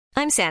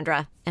I'm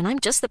Sandra, and I'm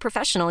just the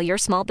professional your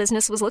small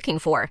business was looking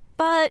for.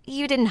 But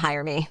you didn't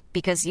hire me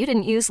because you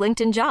didn't use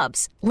LinkedIn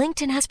Jobs.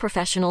 LinkedIn has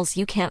professionals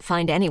you can't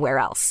find anywhere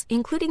else,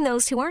 including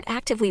those who aren't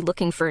actively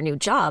looking for a new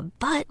job,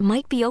 but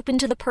might be open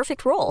to the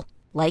perfect role,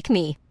 like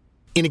me.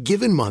 In a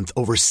given month,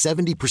 over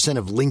 70%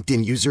 of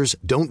LinkedIn users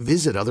don't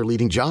visit other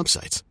leading job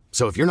sites.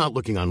 So if you're not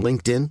looking on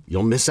LinkedIn,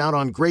 you'll miss out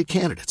on great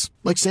candidates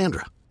like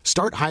Sandra.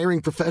 Start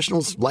hiring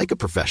professionals like a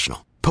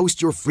professional.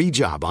 Post your free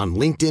job on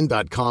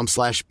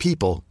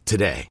linkedin.com/people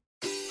today.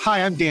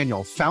 Hi, I'm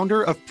Daniel,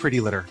 founder of Pretty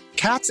Litter.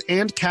 Cats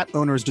and cat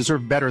owners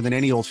deserve better than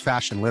any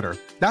old-fashioned litter.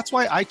 That's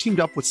why I teamed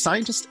up with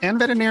scientists and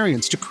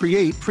veterinarians to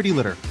create Pretty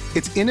Litter.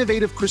 Its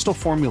innovative crystal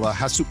formula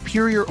has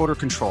superior odor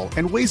control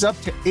and weighs up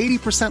to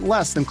 80%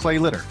 less than clay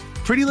litter.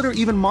 Pretty Litter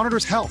even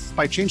monitors health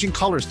by changing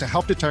colors to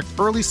help detect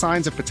early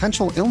signs of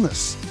potential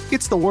illness.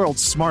 It's the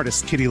world's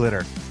smartest kitty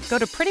litter. Go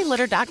to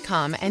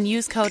prettylitter.com and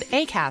use code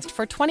ACAST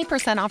for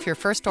 20% off your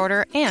first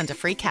order and a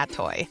free cat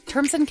toy.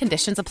 Terms and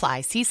conditions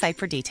apply. See site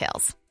for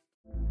details.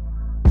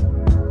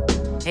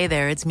 Hey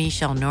there, it's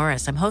Michelle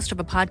Norris. I'm host of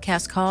a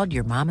podcast called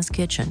Your Mama's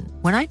Kitchen.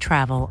 When I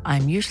travel,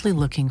 I'm usually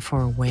looking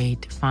for a way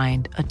to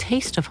find a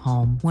taste of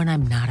home when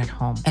I'm not at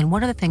home. And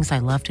one of the things I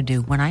love to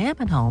do when I am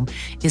at home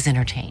is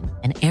entertain.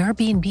 And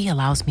Airbnb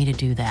allows me to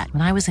do that.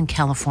 When I was in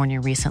California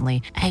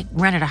recently, I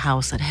rented a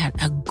house that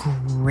had a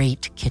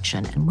great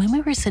kitchen. And when we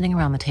were sitting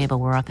around the table,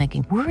 we were all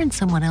thinking, we're in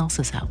someone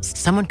else's house.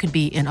 Someone could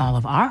be in all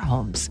of our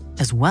homes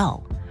as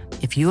well.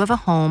 If you have a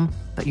home,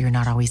 but you're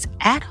not always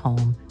at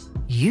home,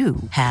 you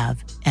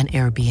have an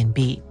Airbnb.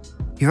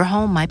 Your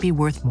home might be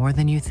worth more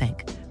than you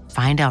think.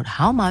 Find out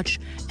how much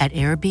at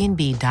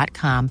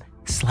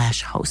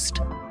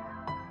airbnb.com/host.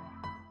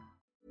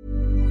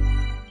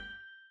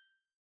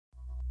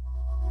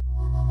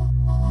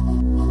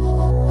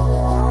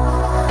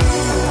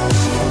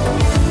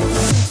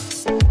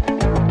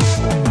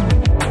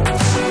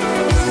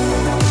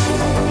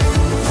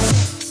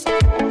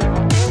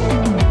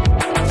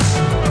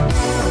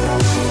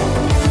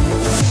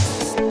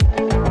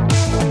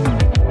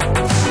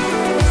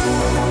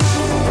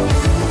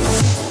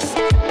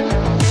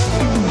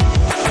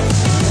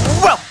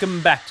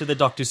 Welcome back to the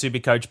Dr.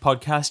 SuperCoach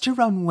podcast. You're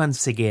on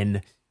once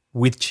again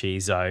with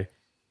Chizo.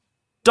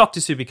 Dr.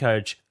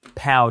 SuperCoach,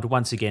 powered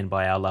once again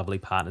by our lovely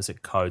partners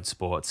at Code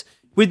Sports.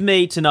 With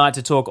me tonight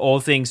to talk all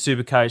things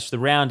SuperCoach, the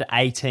round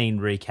 18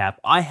 recap,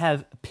 I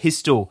have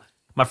Pistol.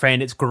 My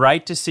friend, it's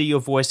great to see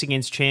your voice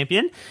against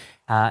champion.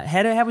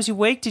 How was your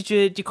week? Did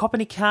you cop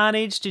any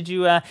carnage? Did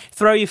you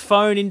throw your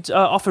phone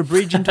off a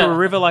bridge into a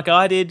river like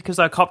I did because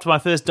I copped my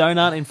first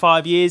donut in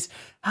 5 years?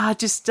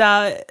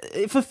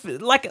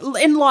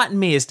 Enlighten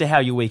me as to how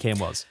your weekend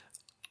was.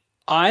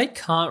 I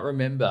can't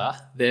remember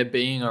there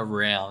being a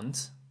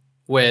round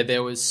where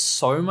there was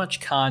so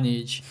much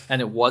carnage and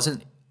it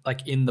wasn't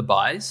like in the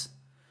buys.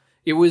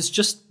 It was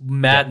just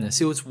madness.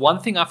 It was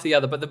one thing after the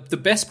other. But the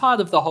best part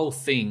of the whole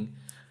thing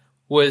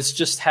was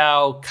just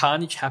how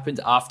carnage happened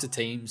after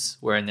teams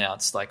were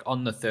announced, like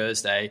on the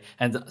Thursday.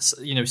 And,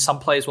 you know, some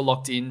players were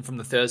locked in from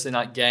the Thursday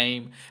night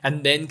game,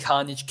 and then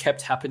carnage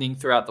kept happening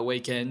throughout the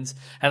weekend.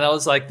 And I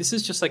was like, this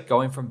is just like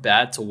going from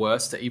bad to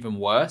worse to even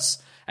worse.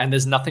 And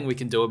there's nothing we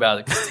can do about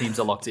it because teams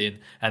are locked in.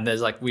 And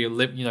there's like, we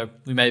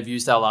may have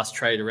used our last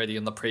trade already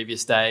on the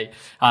previous day.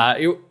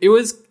 I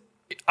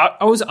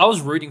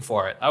was rooting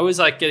for it. I was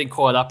like getting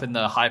caught up in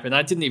the hype, and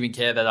I didn't even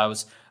care that I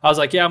was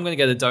like, yeah, I'm going to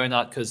get a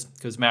donut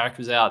because Marek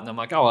was out, and I'm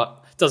like, oh,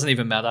 well, it doesn't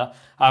even matter.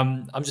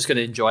 I'm just going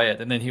to enjoy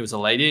it. And then he was a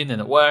late in, and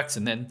it worked.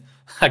 And then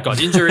I got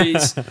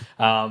injuries.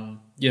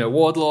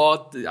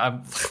 Wardlaw.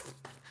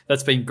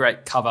 That's been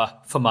great cover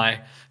for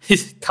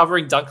he's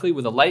covering Dunkley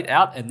with a late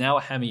out and now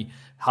a hammy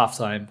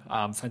halftime.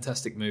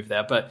 Fantastic move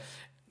there, but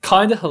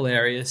kind of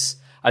hilarious.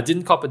 I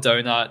didn't cop a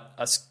donut.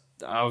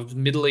 I was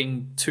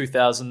middling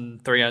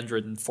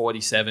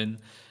 2,347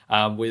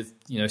 with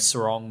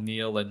Sarong,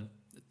 Neil, and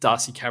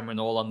Darcy Cameron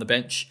all on the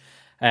bench.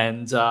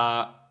 And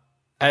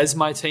as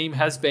my team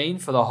has been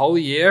for the whole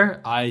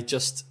year, I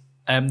just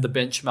am the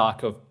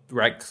benchmark of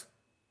rank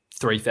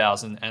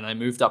 3,000, and I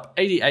moved up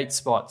 88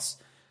 spots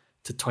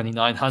to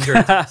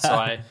 2,900. So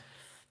I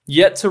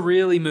yet to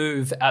really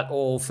move at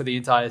all for the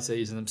entire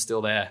season. I'm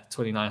still there,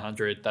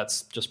 2,900.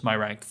 That's just my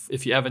rank.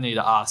 If you ever need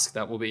to ask,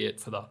 that will be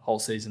it for the whole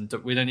season.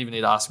 We don't even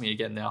need to ask me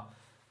again now.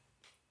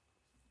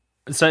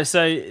 So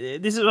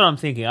this is what I'm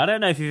thinking. I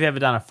don't know if you've ever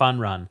done a fun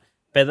run,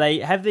 but they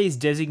have these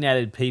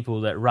designated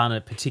people that run at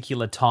a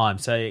particular time.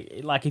 So,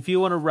 like, if you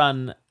want to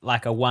run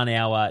like a 1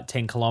 hour,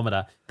 10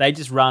 kilometer, they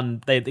just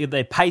run.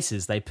 They're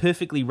paces. They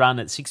perfectly run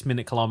at 6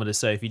 minute kilometers.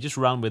 So if you just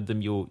run with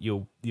them,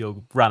 you'll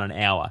run an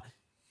hour.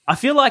 I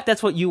feel like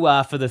that's what you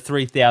are for the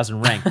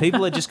 3,000 rank.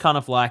 People are just kind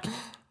of like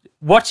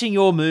watching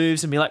your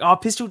moves and be like, oh,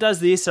 Pistol does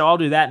this, so I'll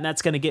do that, and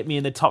that's going to get me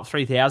in the top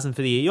 3,000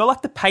 for the year. You're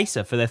like the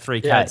pacer for their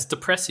 3K. Yeah, it's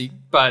depressing,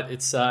 but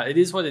it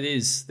is what it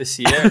is this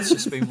year. It's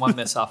just been one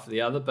mess after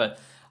the other. But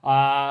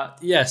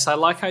yes, I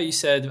like how you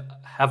said,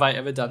 have I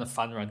ever done a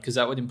fun run? Because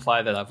that would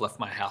imply that I've left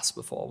my house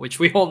before, which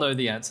we all know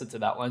the answer to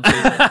that one.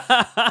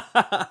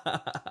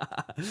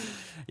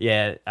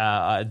 Yeah,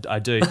 I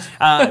do.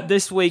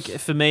 This week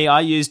for me,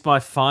 I used my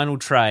final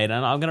trade,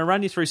 and I'm going to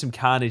run you through some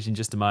carnage in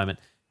just a moment.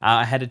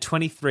 I had a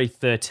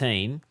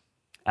 23-13,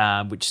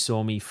 which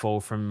saw me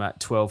fall from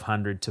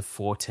 1,200 to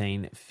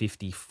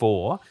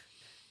 1,454.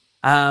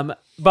 But I'm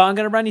going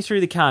to run you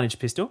through the carnage,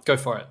 Pistol. Go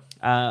for it.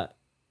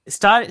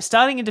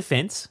 Starting in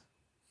defence,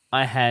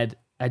 I had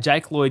a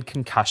Jake Lloyd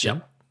concussion.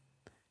 Yep.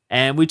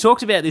 And we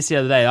talked about this the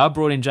other day. I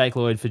brought in Jake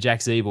Lloyd for Jack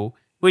Zeeble,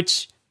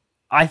 which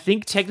I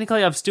think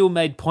technically I've still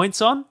made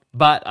points on,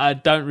 but I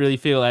don't really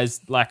feel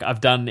as like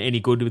I've done any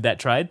good with that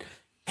trade.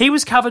 He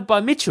was covered by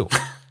Mitchell,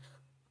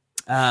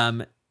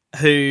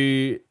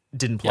 who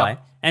didn't play.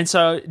 Yep. And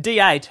so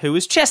D8, who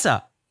was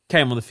Chesser,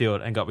 came on the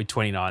field and got me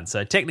 29.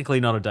 So technically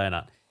not a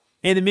donut.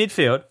 In the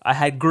midfield, I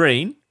had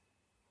Green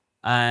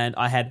and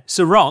I had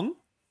Sarong,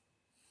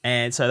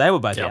 and so they were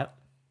both out.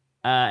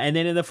 And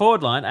then in the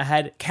forward line, I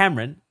had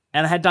Cameron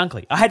and I had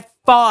Dunkley. I had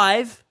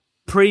 5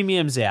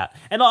 premiums out.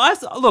 And I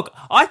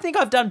think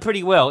I've done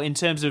pretty well in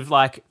terms of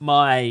like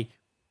my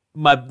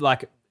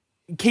like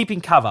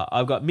keeping cover.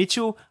 I've got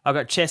Mitchell, I've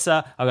got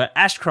Chesser, I've got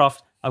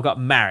Ashcroft, I've got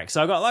Marek.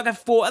 So I've got like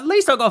at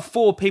least I've got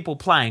 4 people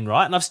playing,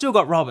 right? And I've still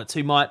got Roberts,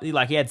 who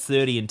he had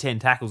 30 and 10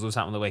 tackles or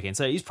something on the weekend.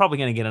 So he's probably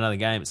going to get another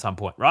game at some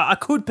point, right? I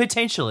could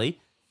potentially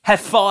have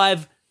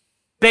 5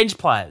 bench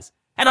players.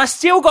 And I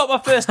still got my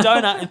first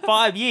donut in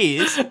 5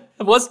 years.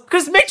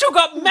 Because Mitchell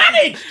got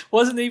managed.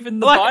 Wasn't even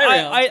the buy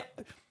round.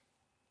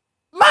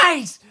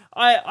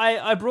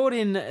 I brought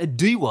in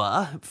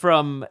Diwa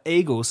from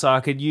Eagles so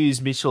I could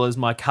use Mitchell as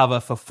my cover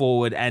for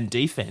forward and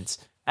defense.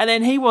 And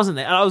then he wasn't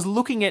there. And I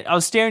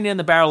was staring down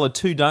the barrel of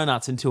 2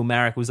 donuts until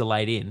Marek was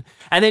laid in.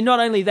 And then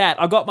not only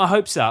that, I got my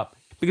hopes up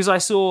because I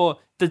saw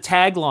the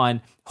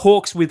tagline,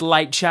 Hawks with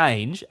late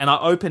change, and I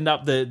opened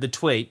up the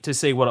tweet to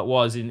see what it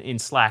was in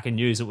Slack and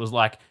news. It was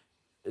like,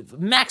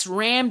 Max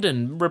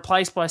Ramden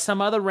replaced by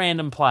some other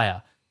random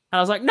player. And I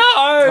was like,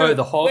 no,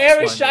 the Hawks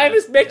where is one,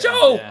 Seamus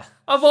Mitchell? Yeah.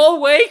 Of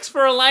all weeks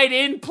for a late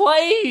in,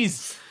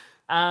 please.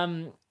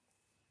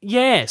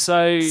 Yeah,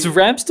 so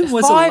Ramsden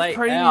was a 5 late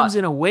premiums out.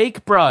 in a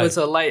week, bro. Was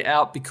a late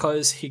out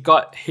because he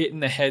got hit in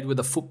the head with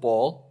a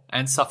football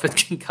and suffered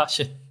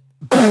concussion.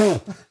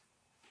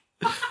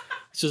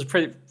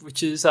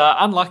 which is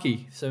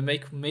unlucky. So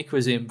Meek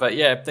was in, but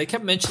yeah, they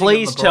kept mentioning.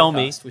 Please tell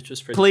me, which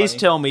was pretty. Please funny.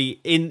 tell me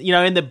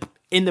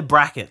in the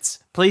brackets.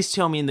 Please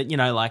tell me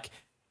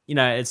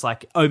it's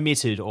like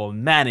omitted or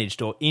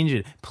managed or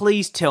injured.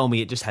 Please tell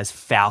me it just has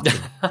Falcon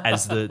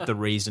as the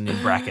reason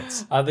in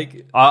brackets. I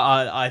think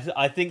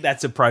I think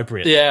that's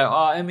appropriate. Yeah,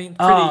 I mean,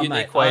 pretty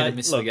unique way to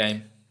miss the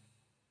game.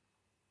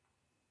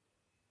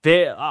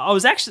 I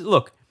was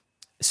actually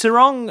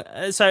Sarong.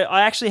 So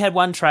I actually had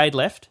one trade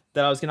left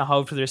that I was going to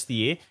hold for the rest of the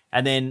year,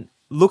 and then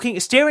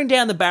staring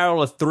down the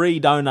barrel of 3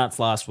 donuts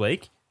last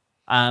week.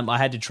 I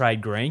had to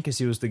trade Green because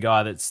he was the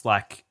guy that's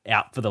like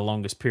out for the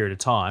longest period of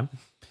time.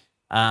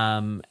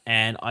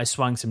 And I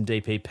swung some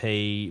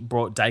DPP,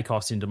 brought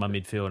Dacos into my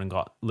midfield and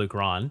got Luke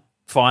Ryan.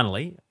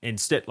 Finally,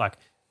 instead, like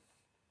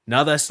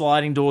another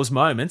sliding doors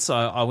moment. So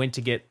I went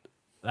to get,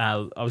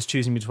 I was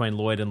choosing between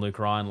Lloyd and Luke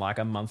Ryan like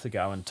a month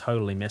ago and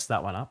totally messed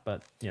that one up.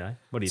 But,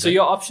 what do you do? So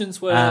your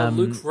options were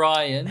Luke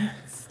Ryan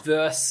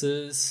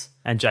versus...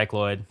 And Jake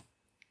Lloyd.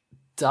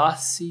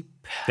 Darcy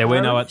Parish?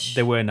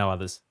 There were no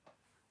others.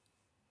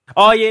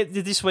 Oh, yeah,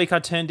 this week I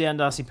turned down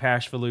Darcy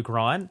Parish for Luke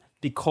Ryan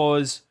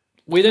because...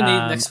 We don't need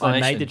an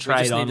explanation. I made the trade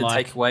we just need on to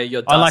take away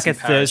your Darcy on like a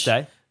Parish,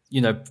 Thursday.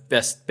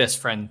 Best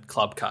friend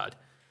club card.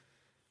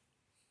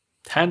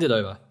 Hand it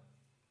over.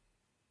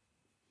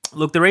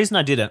 Look, the reason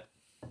I did it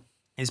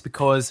is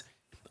because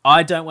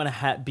I don't want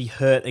to be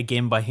hurt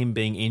again by him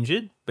being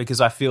injured,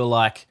 because I feel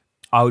like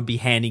I would be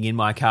handing in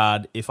my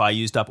card if I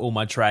used up all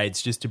my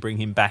trades just to bring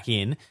him back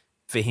in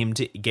for him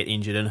to get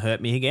injured and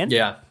hurt me again.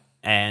 Yeah.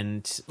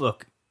 And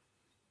look,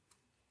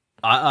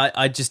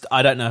 I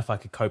don't know if I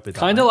could cope with that.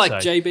 Kind of like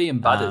JB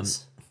and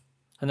Butters.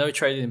 I know we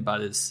traded in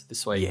Butters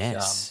this week.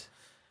 Yes.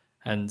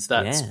 And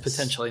that's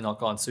potentially not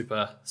gone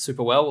super,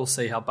 super well. We'll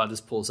see how Butters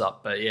pulls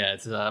up. But yeah,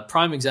 it's a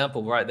prime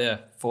example right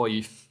there for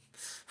you.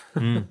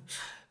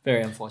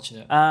 Very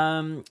unfortunate.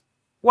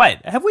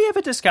 Wait, have we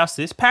ever discussed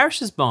this?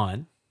 Parish is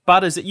mine.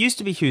 Butters, it used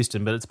to be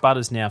Houston, but it's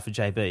Butters now for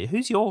JB.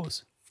 Who's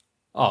yours?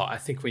 Oh, I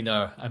think we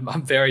know.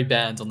 I'm very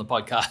banned on the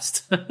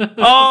podcast.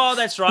 Oh,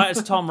 that's right.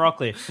 It's Tom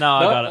Rockcliffe. No,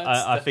 I got it.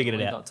 I figured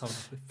it out. Not Tom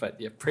Rockcliffe, but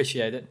yeah,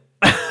 appreciate it.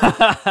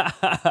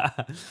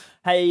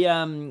 Hey,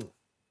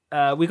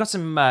 we got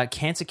some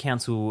Cancer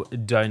Council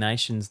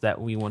donations that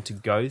we want to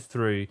go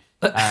through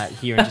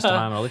here in just a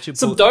moment. I'll let you pull,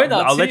 some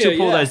donuts. I'll let you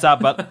pull those up,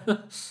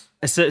 but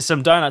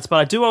some donuts. But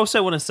I do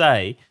also want to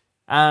say,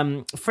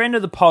 friend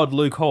of the pod,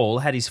 Luke Hall,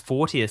 had his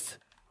 40th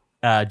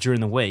during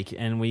the week,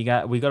 and we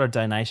got a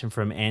donation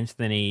from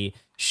Anthony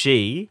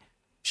She.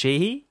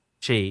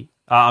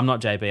 I'm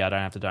not JB. I don't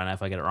have to donate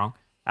if I get it wrong.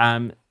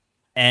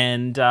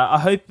 And I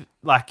hope,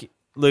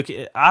 Luke,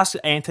 ask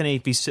Anthony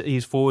if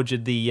he's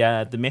forwarded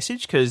the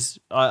message, because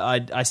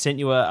I sent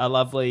you a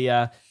lovely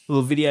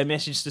little video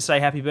message to say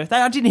happy birthday.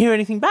 I didn't hear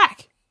anything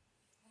back.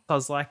 I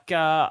was like,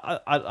 I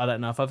don't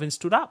know if I've been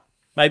stood up.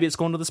 Maybe it's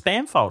gone to the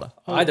spam folder.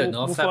 I don't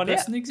know if that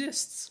person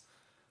exists.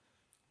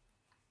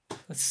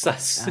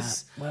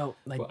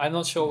 I'm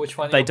not sure which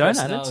one of your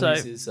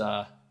personalities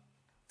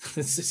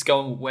is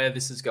going where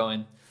this is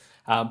going.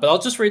 But I'll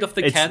just read off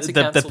the cancer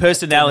the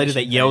personality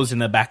that yells in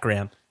the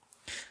background.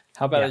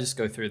 How about I just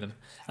go through them?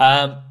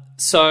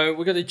 So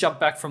we're going to jump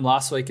back from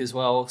last week as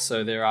well.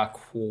 So there are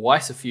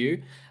quite a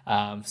few.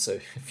 So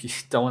if you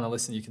don't want to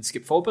listen, you can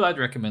skip forward. But I'd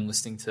recommend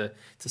listening to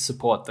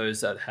support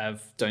those that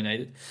have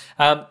donated.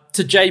 To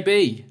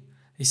JB,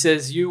 he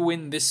says, you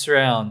win this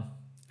round,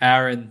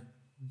 Aaron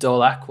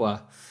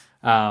Dolacqua.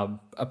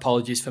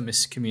 Apologies for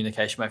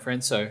miscommunication, my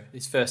friend. So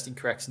his first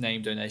incorrect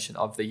name donation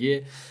of the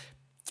year.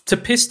 To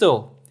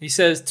Pistol, he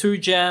says,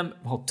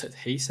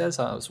 he says,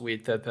 that was a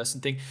weird third person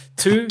thing.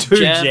 Two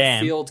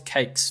jam field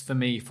cakes for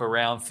me for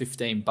round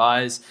 15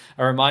 buys.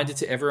 A reminder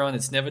to everyone,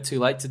 it's never too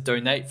late to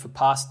donate for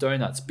past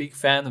donuts. Big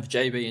fan of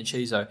JB and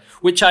Chizo,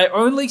 which I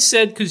only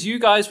said because you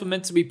guys were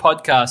meant to be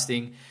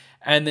podcasting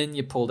and then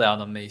you pulled out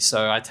on me.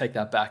 So I take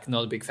that back.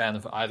 Not a big fan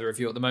of either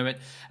of you at the moment.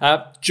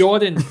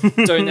 Jordan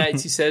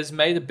donates. He says,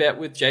 made a bet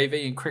with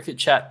JV in cricket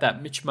chat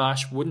that Mitch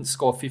Marsh wouldn't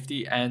score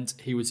 50 and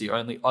he was the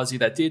only Aussie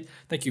that did.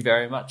 Thank you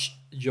very much,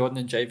 Jordan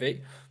and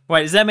JV.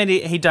 Wait, does that mean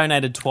he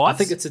donated twice? I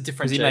think it's a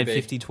different JV. Because he made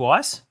 50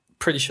 twice?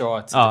 Pretty sure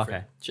it's a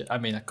different. Okay. I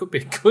mean, I could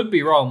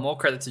be wrong. More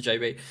credit to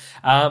JB.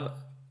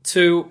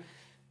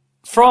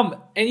 From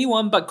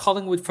anyone but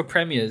Collingwood for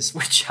premiers,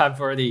 which I've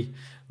already...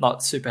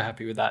 Not super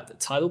happy with that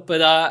title,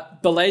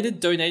 but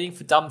belated donating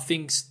for dumb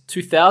things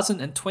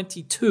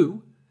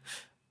 2022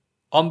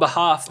 on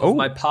behalf of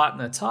my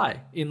partner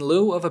Ty. In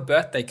lieu of a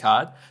birthday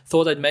card,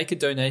 thought I'd make a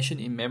donation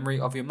in memory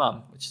of your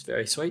mum, which is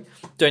very sweet.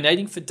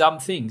 Donating for dumb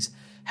things,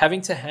 having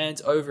to hand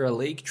over a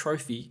league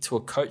trophy to a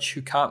coach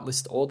who can't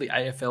list all the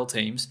AFL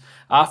teams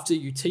after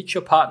you teach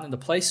your partner to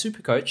play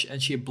SuperCoach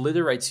and she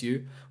obliterates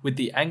you with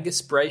the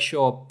Angus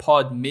Brayshaw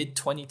pod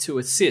mid-22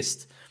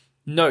 assist.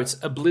 Note,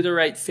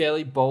 obliterate,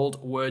 fairly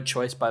bold word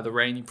choice by the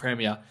reigning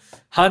premier.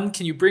 Hun,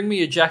 can you bring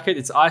me a jacket?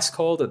 It's ice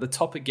cold at the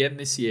top again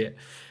this year.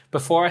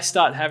 Before I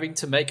start having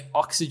to make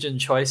oxygen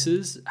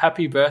choices,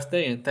 happy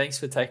birthday and thanks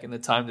for taking the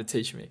time to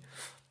teach me.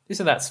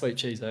 Isn't that sweet,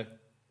 Chizo?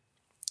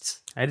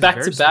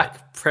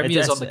 Back-to-back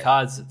premiers on the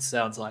cards, it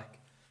sounds like.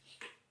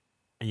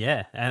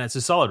 Yeah, and it's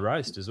a solid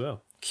roast as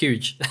well.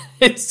 Huge.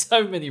 It's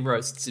so many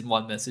roasts in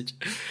one message.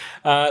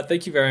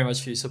 Thank you very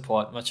much for your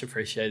support. Much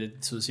appreciated.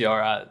 This was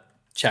your...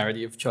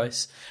 charity of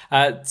choice.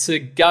 To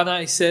Gunnar,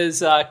 he says,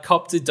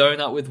 copped a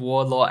donut with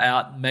Wardlaw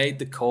out, made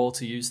the call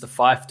to use the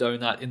Fife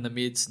donut in the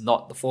mids,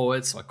 not the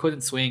forwards, so I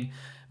couldn't swing.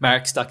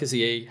 Marek stuck as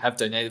he have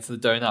donated for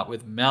the donut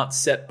with amount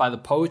set by the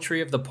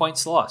poetry of the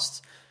points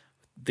lost.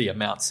 The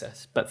amount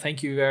set. But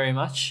thank you very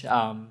much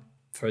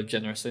for a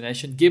generous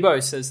donation.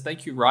 Gibbo says,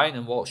 thank you, Ryan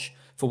and Walsh,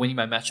 for winning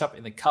my matchup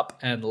in the Cup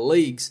and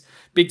Leagues.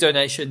 Big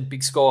donation,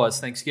 big scores.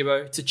 Thanks,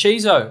 Gibbo. To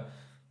Chizo,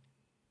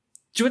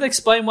 do you want to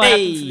explain what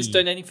happened for this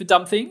donating for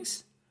dumb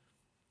things?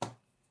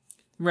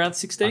 Round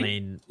 16? I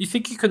mean... You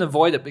think you can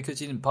avoid it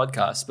because you didn't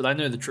podcast, but I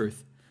know the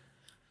truth.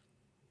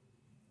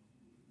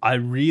 I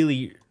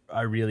really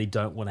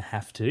don't want to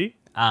have to.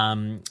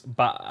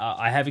 But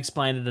I have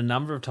explained it a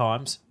number of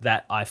times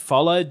that I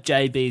followed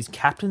JB's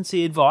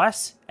captaincy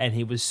advice and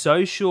he was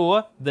so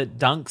sure that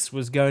Dunks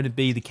was going to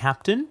be the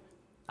captain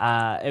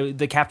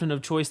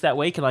of choice that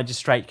week, and I just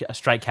straight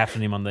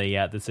captained him on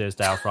the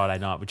Thursday or Friday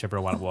night,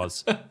 whichever one it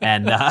was.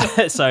 And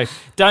so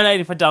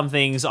donating for dumb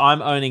things,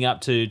 I'm owning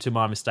up to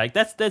my mistake.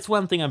 That's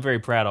one thing I'm very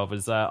proud of,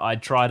 is I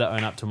try to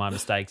own up to my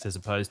mistakes as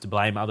opposed to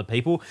blame other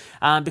people,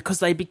 because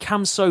they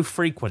become so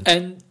frequent,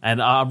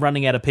 and I'm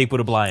running out of people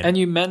to blame. And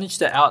you managed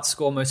to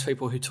outscore most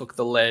people who took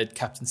the Laird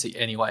captaincy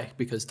anyway,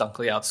 because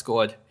Dunkley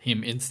outscored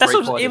him in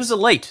three quarters. It was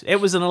elite. It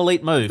was an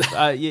elite move.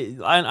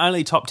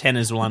 Only top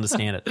 10ers will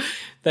understand it.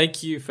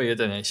 Thank you for your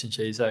donation,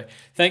 Chizo.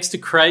 Thanks to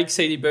Craig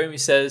CD Boom, who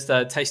says,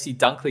 tasty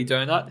Dunkley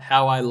donut.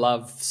 How I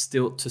love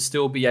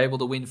still be able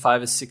to win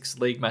 5 or 6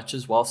 league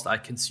matches whilst I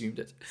consumed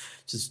it.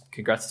 Just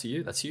congrats to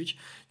you. That's huge.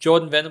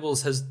 Jordan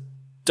Venables has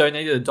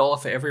donated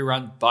 $1 for every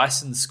run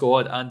Bison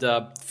scored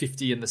under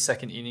 50 in the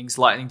second innings.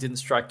 Lightning didn't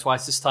strike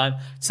twice this time.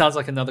 Sounds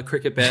like another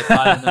cricket bet.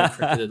 I don't know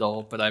cricket at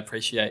all, but I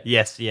appreciate.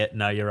 Yes, yeah,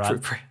 no, you're right.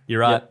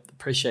 You're right. Yeah,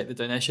 appreciate the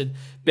donation.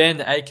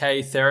 Ben,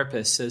 aka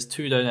Therapist, says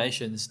 2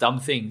 donations. Dumb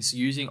things.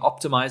 Using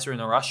Optimizer in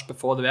a rush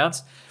before the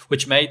bounce,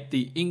 which made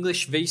the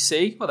English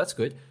VC. Well, that's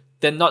good.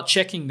 Then not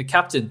checking the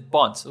captain,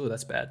 Bont. Oh,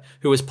 that's bad.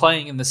 Who was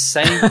playing in the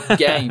same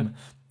game.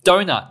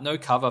 Donut, no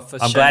cover for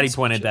I'm glad he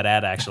pointed that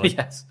out, actually.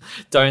 Yes.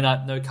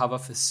 Donut, no cover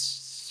for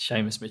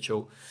Seamus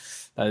Mitchell.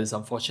 That is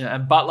unfortunate.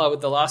 And Butler with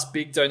the last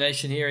big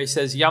donation here. He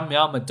says, yum,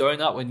 yum, a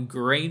donut when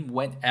Green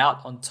went out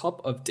on top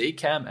of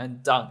DCAM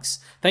and Dunks.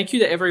 Thank you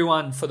to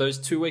everyone for those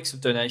 2 weeks of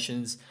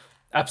donations.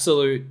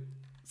 Absolute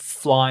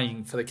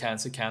flying for the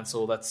Cancer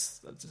Council. That's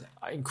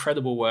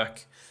incredible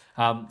work.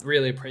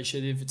 Really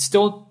appreciative. It's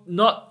still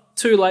not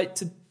too late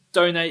to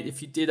donate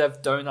if you did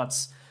have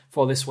donuts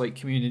for this week,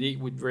 community.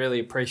 Would really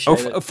appreciate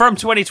it. From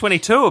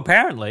 2022,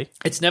 apparently.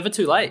 It's never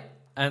too late.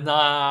 And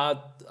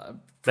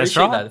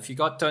appreciate that. If you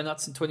got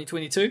donuts in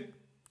 2022,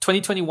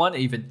 2021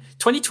 even.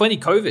 2020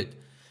 COVID.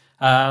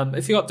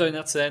 If you got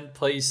donuts then,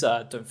 please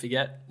don't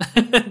forget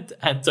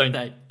and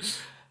donate.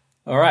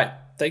 All right.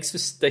 Thanks for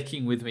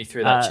sticking with me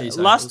through that, Cheese.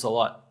 It was a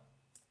lot.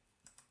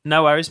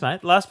 No worries,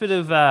 mate. Last bit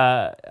of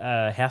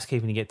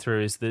housekeeping to get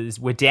through is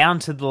we're down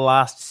to the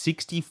last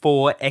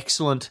 64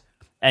 excellent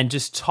and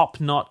just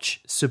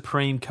top-notch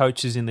supreme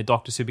coaches in the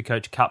Dr.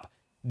 SuperCoach Cup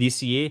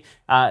this year.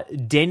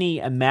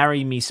 Denny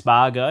Marry Me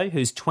Spargo,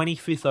 who's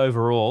 25th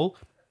overall,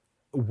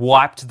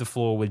 wiped the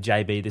floor with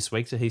JB this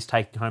week, so he's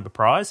taking home a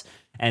prize.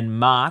 And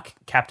Mark,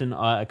 captain,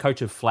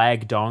 coach of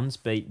Flag Dons,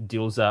 beat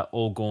Dilza,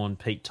 Allgorn,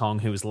 Pete Tong,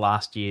 who was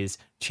last year's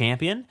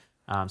champion.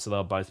 So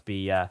they'll both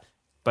be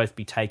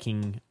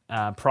taking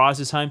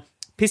prizes home.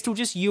 Pistol,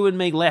 just you and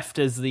me left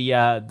as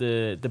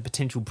the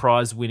potential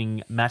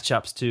prize-winning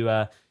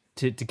matchups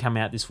to come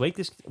out this week.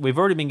 We've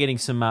already been getting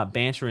some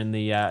banter in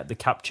the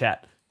cup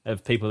chat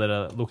of people that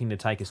are looking to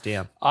take us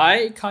down.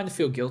 I kind of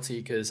feel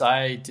guilty because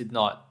I did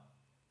not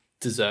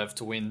deserve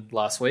to win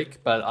last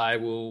week, but I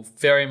will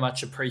very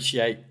much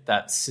appreciate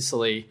that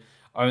Sicily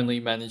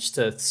only managed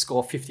to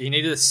score 50. He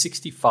needed a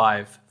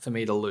 65 for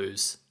me to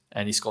lose,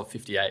 and he scored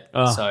 58.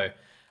 So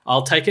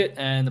I'll take it,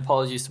 and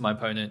apologies to my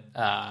opponent,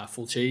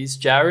 Full Cheese.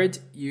 Jared,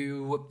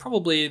 you were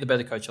probably the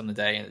better coach on the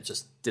day, and it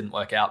just didn't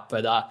work out.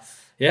 But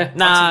yeah,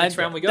 next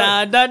round we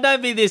go.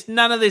 Don't be this.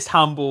 None of this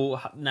humble.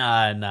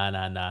 Nah.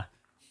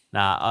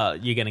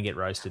 You're going to get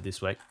roasted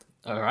this week.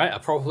 All right, I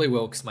probably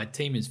will because my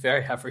team is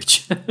very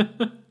average.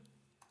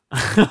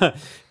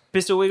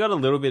 Pistol, we got a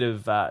little bit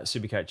of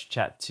SuperCoach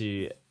chat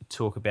to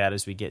talk about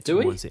as we get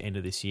towards the end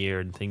of this year,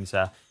 and things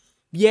are,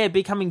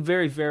 becoming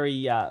very,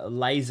 very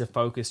laser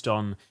focused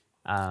on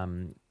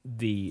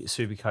the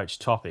SuperCoach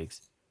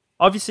topics.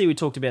 Obviously, we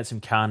talked about some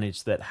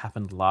carnage that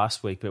happened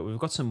last week, but we've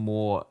got some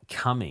more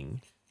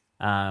coming.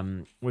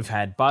 We've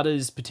had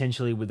Butters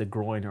potentially with a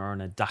groin or an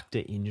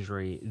adductor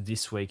injury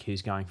this week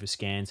who's going for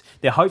scans.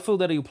 They're hopeful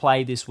that he'll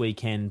play this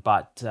weekend,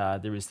 but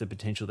there is the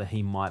potential that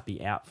he might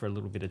be out for a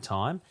little bit of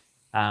time.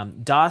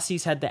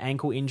 Darcy's had the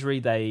ankle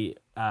injury. They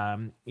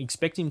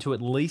expect him to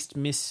at least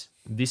miss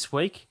this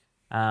week,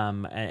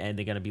 and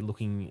they're going to be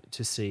looking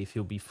to see if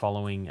he'll be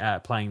playing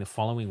the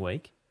following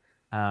week.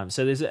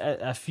 So there's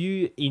a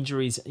few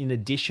injuries in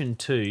addition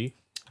to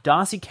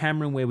Darcy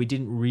Cameron where we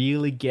didn't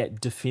really get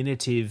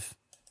definitive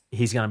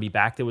he's going to be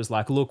back. There was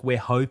like, look, we're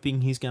hoping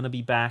he's going to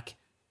be back.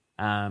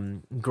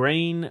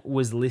 Green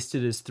was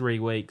listed as 3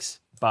 weeks,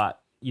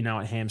 but you know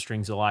what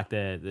hamstrings are like.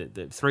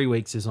 The 3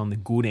 weeks is on the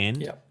good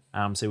end. Yep.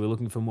 So we're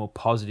looking for more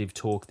positive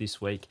talk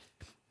this week.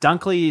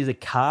 Dunkley is a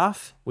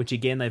calf, which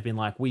again, they've been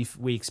like, we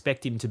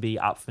expect him to be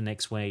up for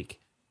next week,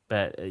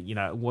 but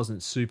it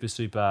wasn't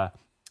super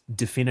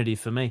definitive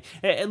for me.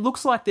 It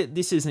looks like that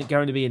this isn't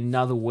going to be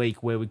another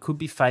week where we could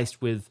be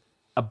faced with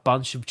a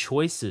bunch of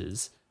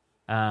choices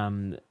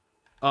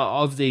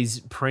of these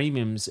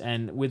premiums,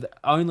 and with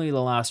only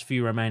the last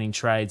few remaining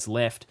trades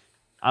left,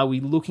 are we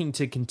looking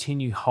to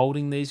continue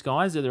holding these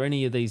guys? Are there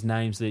any of these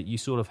names that you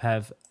sort of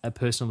have a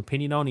personal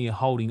opinion on? Are you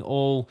holding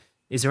all?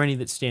 Is there any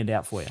that stand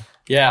out for you?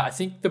 Yeah, I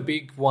think the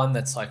big one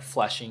that's like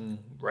flashing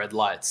red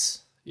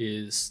lights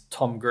is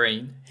Tom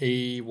Green.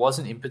 He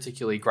wasn't in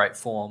particularly great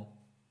form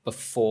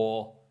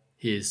before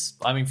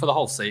for the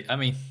whole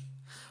season.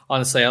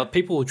 Honestly,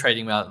 people were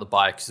trading him out at the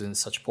bye because he's in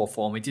such poor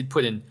form. He did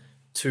put in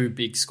 2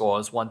 big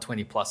scores,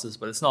 120 pluses,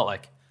 but it's not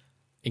like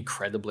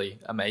incredibly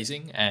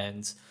amazing,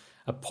 and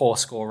a poor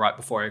score right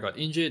before he got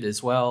injured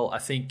as well. I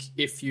think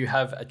if you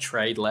have a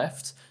trade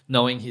left,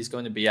 knowing he's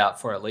going to be out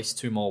for at least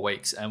 2 more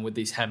weeks, and with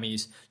these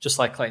hammies, just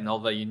like Clayton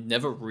Oliver, you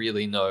never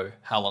really know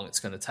how long it's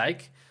going to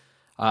take.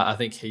 I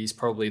think he's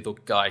probably the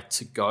guy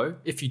to go.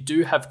 If you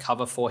do have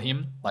cover for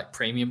him, like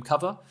premium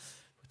cover,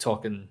 we're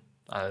talking,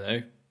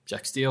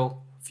 Jack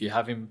Steele. If you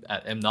have him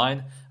at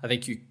M9, I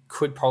think you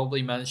could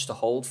probably manage to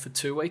hold for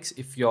 2 weeks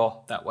if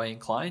you're that way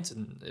inclined,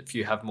 and if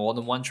you have more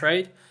than one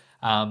trade.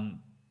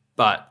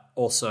 But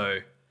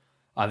also,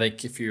 I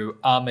think if you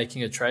are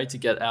making a trade to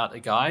get out a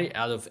guy,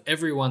 out of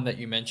everyone that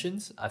you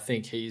mentioned, I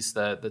think he's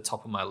the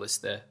top of my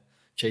list there.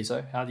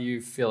 Chizo, how do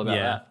you feel about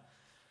that?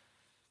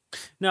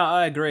 No,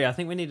 I agree. I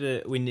think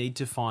we need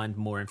to find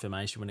more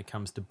information when it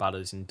comes to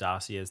Butters and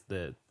Darcy as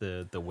the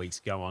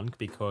weeks go on,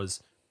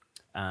 because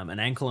an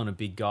ankle on a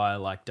big guy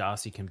like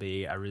Darcy can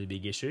be a really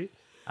big issue,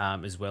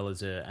 as well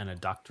as an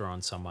adductor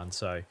on someone.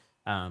 So,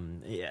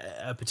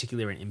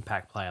 particularly an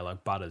impact player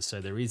like Butters.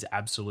 So there is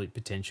absolute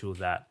potential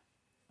that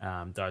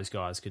those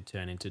guys could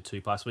turn into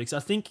 2+ weeks. I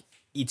think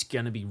it's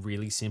going to be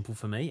really simple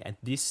for me at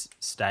this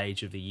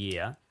stage of the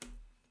year.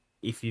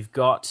 If you've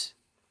got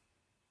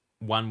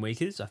 1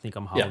 weekers, I think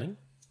I'm holding.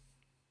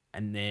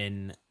 And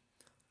then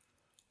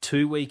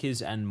 2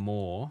 weekers and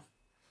more.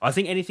 I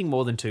think anything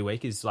more than 2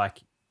 weekers,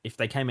 like if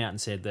they came out and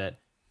said that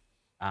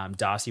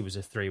Darcy was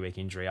a 3-week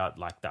injury, I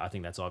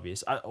think that's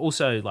obvious.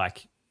 Also,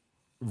 like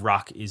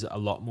ruck is a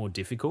lot more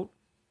difficult.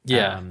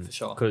 Yeah, for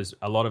sure. Because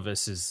a lot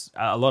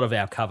of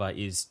our cover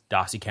is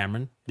Darcy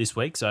Cameron this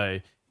week, so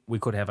we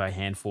could have our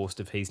hand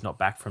forced if he's not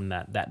back from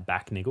that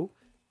back niggle.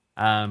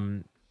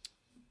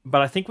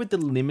 But I think with the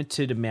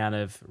limited amount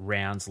of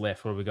rounds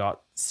left, where we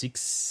got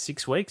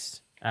six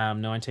weeks,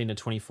 19 to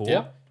 24,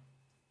 Yep.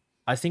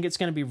 I think it's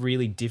going to be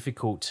really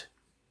difficult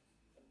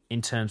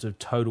in terms of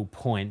total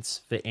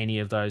points for any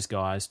of those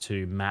guys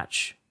to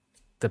match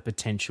the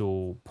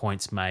potential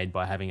points made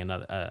by having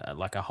another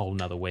like a whole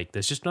nother week.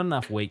 There's just not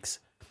enough weeks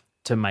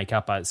to make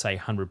up, I'd say,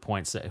 100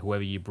 points that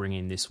whoever you bring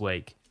in this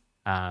week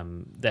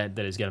that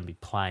is going to be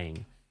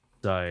playing.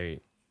 So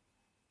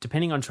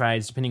depending on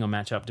trades, depending on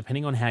matchup,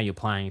 depending on how you're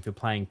playing, if you're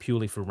playing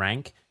purely for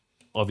rank,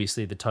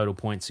 obviously the total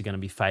points are going to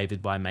be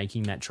favoured by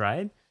making that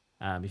trade.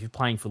 If you're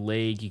playing for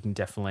league, you can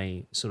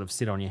definitely sort of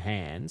sit on your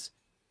hands.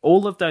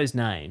 All of those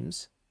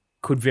names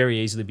could very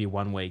easily be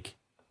 1 week.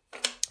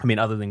 I mean,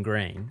 other than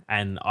Green.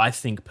 And I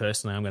think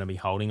personally I'm going to be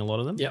holding a lot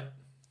of them. Yep.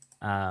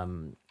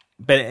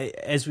 But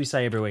as we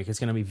say every week, it's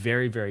going to be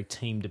very, very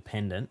team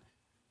dependent.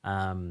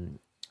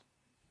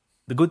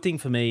 The good thing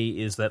for me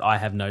is that I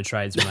have no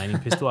trades remaining,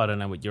 Pistol. I don't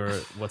know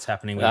what's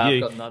happening with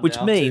you,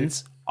 which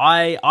means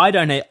I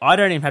don't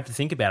even have to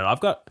think about it.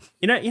 I've got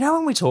you know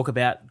when we talk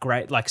about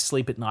great like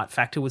sleep at night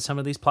factor with some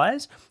of these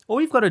players,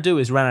 all you've got to do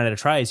is run out of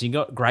trades. You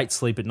got great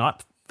sleep at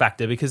night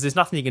factor because there's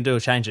nothing you can do to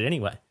change it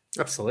anyway.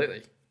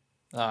 Absolutely.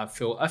 I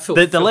feel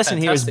the lesson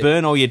here is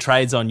burn all your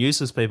trades on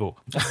useless people.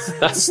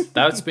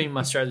 That's been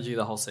my strategy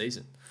the whole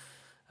season,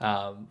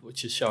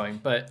 which is showing.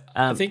 But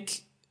I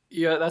think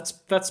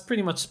that's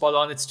pretty much spot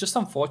on. It's just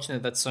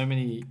unfortunate that so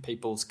many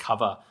people's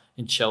cover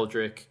in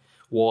Sheldrick,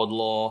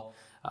 Wardlaw,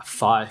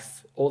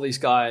 Fife, all these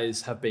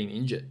guys have been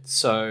injured.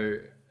 So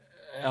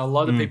a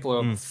lot of people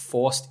are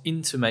forced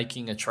into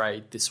making a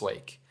trade this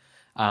week.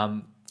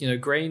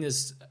 Green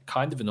is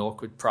kind of an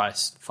awkward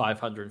price,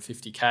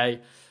 550k.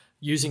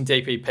 Using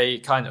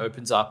DPP kind of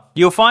opens up.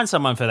 You'll find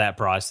someone for that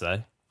price,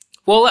 though.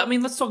 Well, I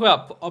mean, let's talk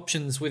about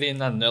options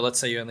within, I don't know, let's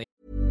say you only...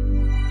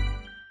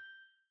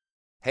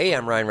 Hey,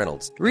 I'm Ryan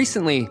Reynolds.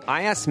 Recently,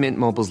 I asked Mint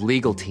Mobile's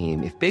legal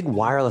team if big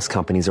wireless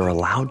companies are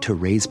allowed to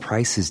raise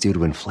prices due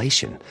to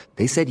inflation.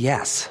 They said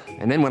yes.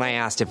 And then when I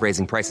asked if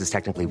raising prices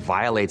technically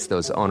violates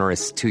those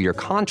onerous two-year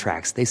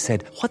contracts, they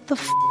said, what the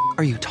f***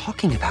 are you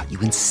talking about, you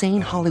insane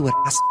Hollywood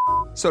ass f-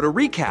 So to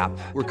recap,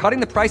 we're cutting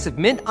the price of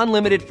Mint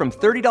Unlimited from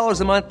 $30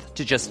 a month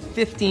to just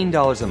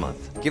 $15 a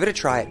month. Give it a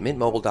try at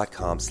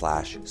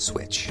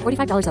mintmobile.com/switch.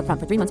 $45 up front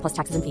for 3 months plus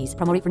taxes and fees.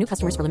 Promo rate for new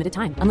customers for limited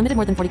time. Unlimited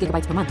more than 40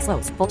 gigabytes per month.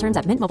 Slows full terms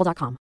at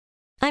mintmobile.com.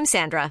 I'm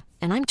Sandra,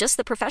 and I'm just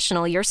the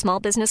professional your small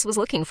business was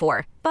looking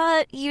for.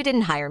 But you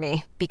didn't hire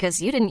me because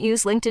you didn't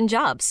use LinkedIn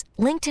Jobs.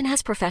 LinkedIn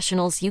has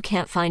professionals you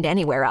can't find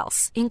anywhere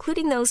else,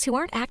 including those who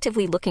aren't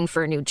actively looking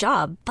for a new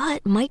job,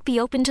 but might be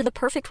open to the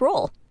perfect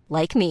role,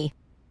 like me.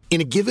 In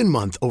a given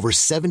month, over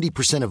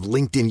 70% of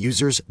LinkedIn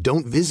users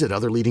don't visit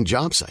other leading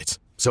job sites.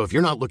 So if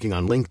you're not looking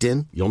on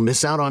LinkedIn, you'll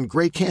miss out on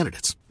great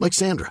candidates like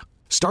Sandra.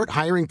 Start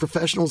hiring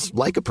professionals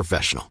like a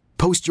professional.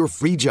 Post your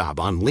free job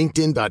on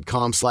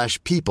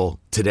linkedin.com/people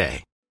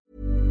today.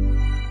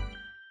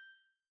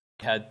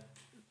 Had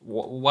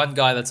one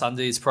guy that's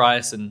under his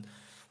price and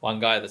one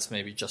guy that's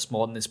maybe just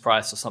more than his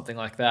price or something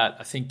like that.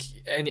 I think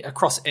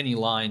across any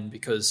line,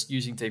 because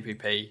using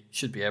DPP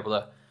should be able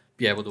to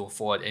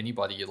afford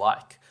anybody you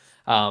like.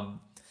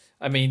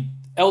 I mean,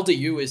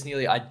 LDU is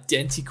nearly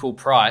identical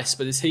price,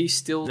 but is he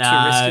still too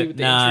risky with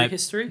the injury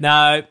history?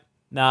 No,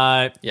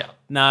 Yeah.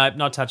 no,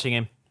 not touching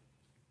him.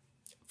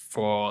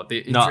 For the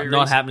injury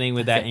Not happening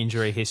with that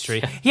injury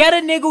history. He had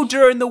a niggle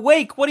during the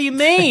week. What do you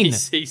mean?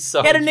 he's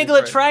so he had a niggle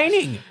at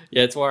training.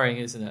 Yeah, it's worrying,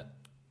 isn't it?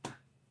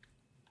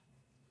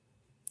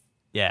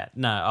 Yeah,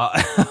 no,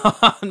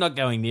 I'm not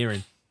going near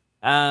him.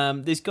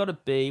 There's got to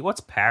be,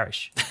 what's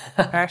Parrish?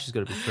 Parrish has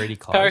got to be pretty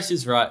close. Parrish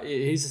is right.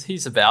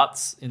 He's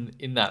about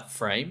in that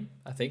frame,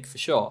 I think, for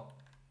sure.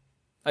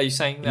 Are you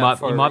saying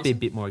that it might be a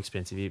bit more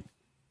expensive?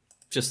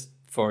 Just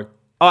for...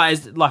 Oh,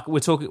 as like we're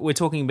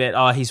talking about.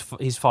 Oh, he's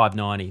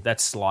 $590.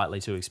 That's slightly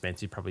too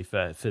expensive, probably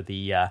for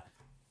the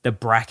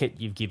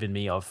bracket you've given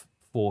me of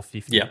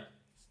 $450. Yeah.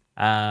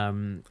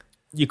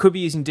 You could be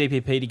using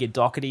DPP to get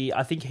Doherty.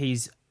 I think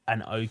he's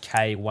an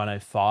okay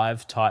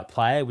 105 type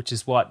player, which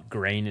is what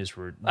Green is.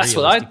 That's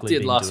what I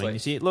did last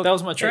week. Look, that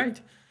was my trade.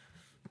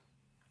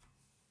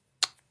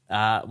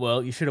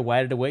 Well, you should have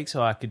waited a week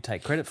so I could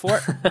take credit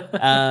for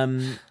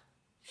it.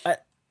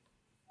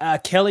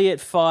 Kelly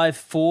at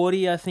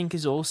 540, I think,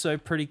 is also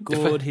pretty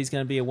good. He's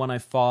going to be a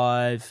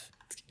 105.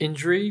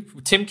 Injury?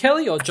 Tim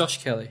Kelly or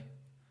Josh Kelly?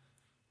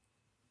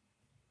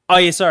 Oh,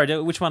 yeah, sorry.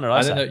 Which one did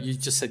I say? I don't know. You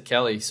just said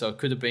Kelly, so it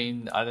could have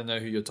been, I don't know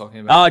who you're talking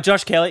about. Oh,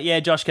 Josh Kelly.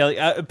 Yeah, Josh Kelly.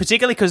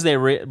 Particularly because they're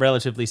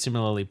relatively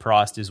similarly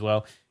priced as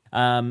well.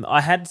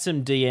 I had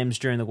some DMs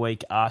during the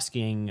week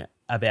asking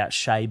about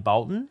Shea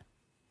Bolton,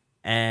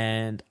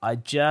 and I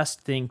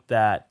just think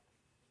that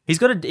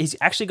he's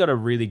actually got a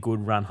really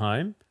good run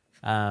home.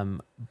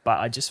 But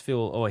I just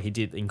feel, he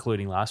did,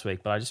 including last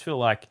week, but I just feel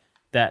like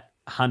that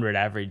 100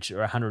 average or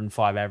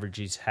 105 average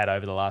he's had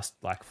over the last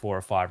 4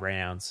 or 5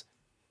 rounds,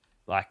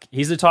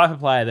 he's the type of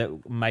player that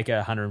will make a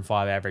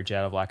 105 average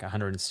out of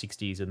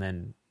 160s and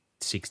then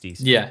 60s.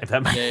 Yeah. If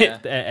that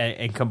makes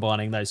and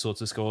combining those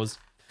sorts of scores.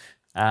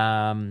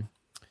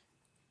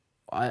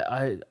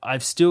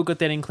 I've still got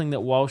that inkling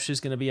that Walsh is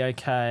going to be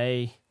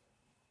okay.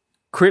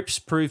 Cripps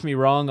proved me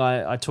wrong.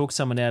 I talked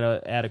someone out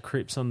of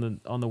Cripps on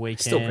the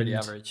weekend. Still pretty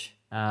average.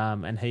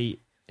 And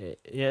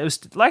it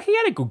was like he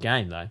had a good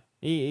game though.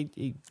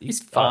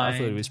 He's fine. I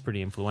thought he was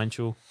pretty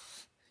influential.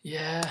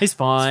 Yeah, he's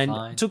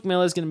fine. Took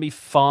Miller's going to be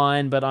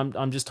fine, but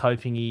I'm just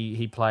hoping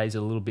he plays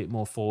a little bit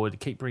more forward to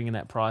keep bringing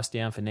that price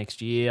down for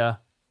next year.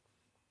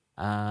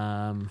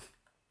 I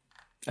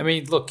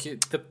mean, look,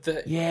 you've got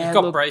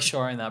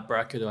Brayshaw in that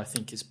bracket, who I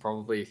think is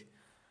probably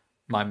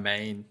my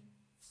main.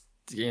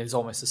 Yeah, it's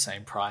almost the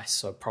same price,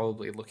 so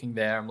probably looking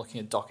there. I'm looking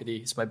at Doherty.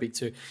 It's my big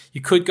two.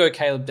 You could go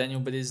Caleb Daniel,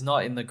 but he's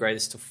not in the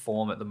greatest of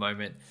form at the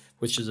moment,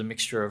 which is a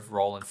mixture of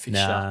Roland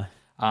Fisher.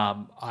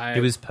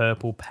 It was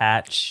purple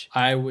patch.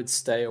 I would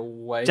stay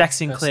away. Jack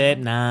Sinclair,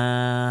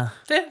 nah.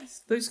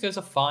 Those guys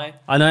are fine.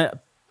 I know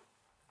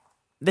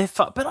they're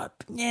fine, but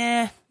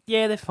they're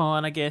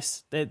fine. I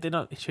guess they're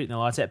not shooting the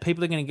lights out.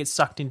 People are going to get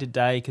sucked into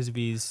Day because of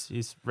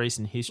his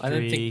recent history. I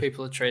don't think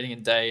people are trading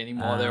in Day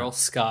anymore. They're all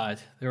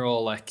scarred. They're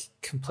all like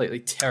completely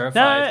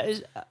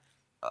terrified.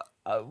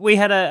 No, we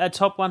had a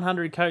top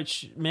 100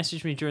 coach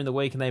message me during the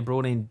week, and they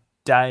brought in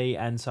Day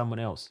and someone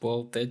else.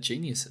 Well, they're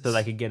geniuses. So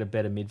they could get a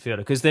better midfielder,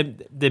 because the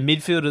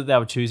midfielder they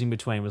were choosing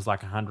between was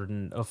like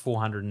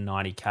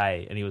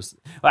 490k, and he was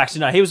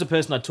he was the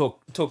person I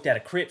talked out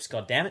of Cripps.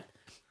 God damn it!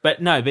 But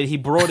he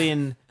brought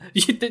in.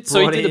 He did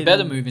a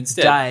better move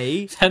instead.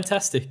 Day,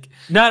 fantastic.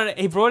 No,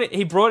 he brought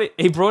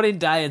in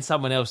Day and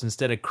someone else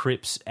instead of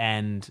Cripps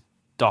and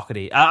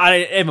Doherty.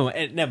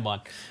 Never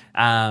mind.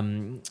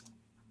 I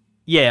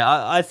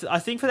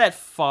think for that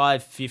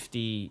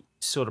 550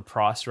 sort of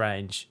price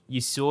range,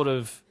 you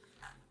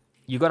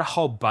got a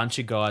whole bunch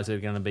of guys that are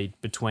going to be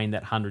between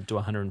that 100 to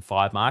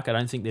 105 mark. I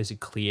don't think there's a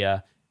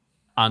clear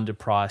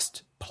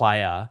underpriced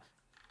player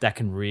that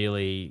can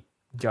really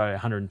go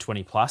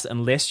 120 plus,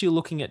 unless you're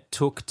looking at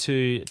Took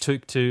to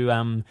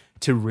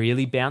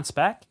really bounce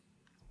back.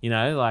 You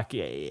know, like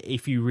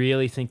if you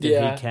really think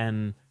that he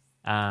can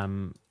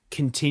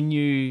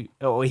continue,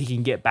 or he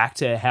can get back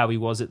to how he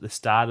was at the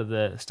start of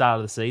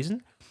the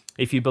season.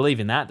 If you believe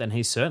in that, then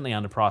he's certainly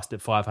underpriced at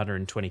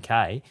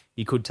 520k.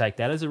 You could take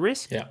that as a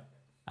risk. Yeah.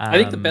 I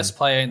think the best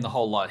player in the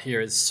whole lot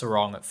here is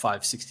Sarong at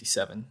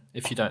 567.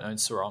 If you don't own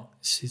Sarong,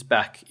 he's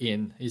back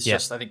in. He's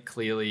just, I think,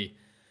 clearly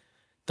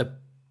the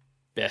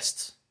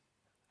best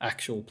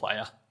actual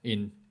player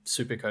in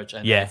SuperCoach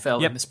and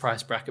AFL in this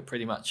price bracket,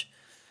 pretty much,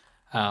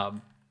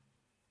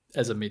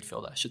 as a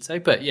midfielder, I should say.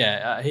 But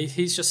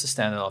he's just a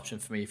standard option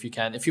for me if you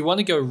can. If you want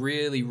to go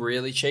really,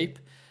 really cheap,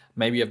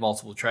 maybe you have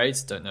multiple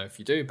trades. Don't know if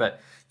you do, but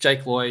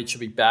Jake Lloyd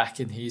should be back,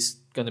 and he's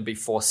going to be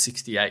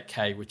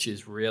 468k, which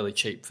is really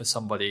cheap for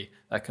somebody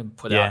that can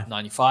put out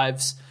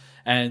 95s.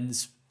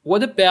 And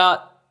what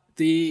about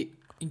the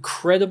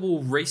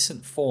incredible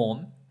recent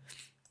form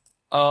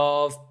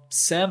of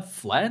Sam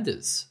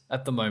Flanders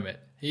at the moment?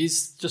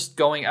 He's just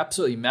going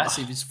absolutely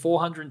massive. He's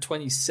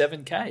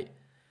 427k.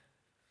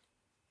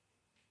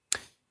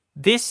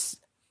 This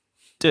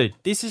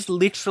is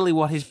literally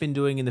what he's been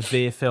doing in the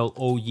VFL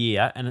all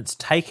year, and it's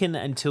taken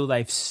until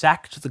they've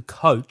sacked the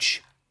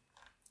coach,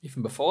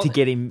 even before, to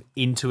get him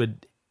into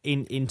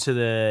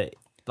the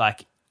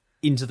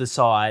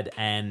side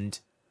and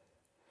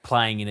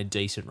playing in a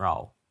decent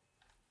role.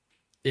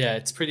 Yeah,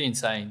 it's pretty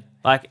insane.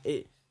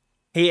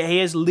 He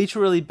has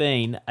literally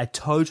been a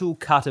total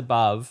cut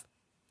above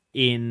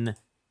in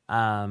the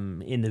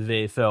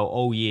VFL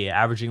all year,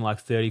 averaging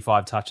like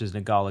 35 touches and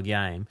a goal a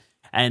game.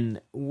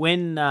 And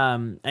when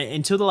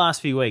until the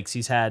last few weeks,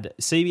 he's had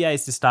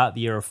CBAs to start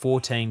the year of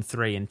 14,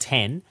 3, and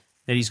 10.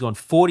 Then he's gone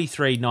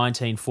 43,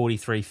 19,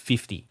 43,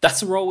 50.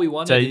 That's the role we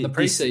wanted in the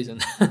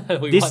preseason.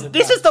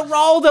 This is the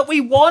role that we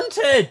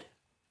wanted.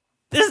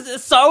 This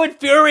is so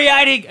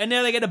infuriating. And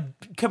now they're going to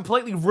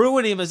completely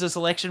ruin him as a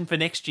selection for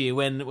next year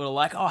when we're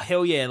like, oh,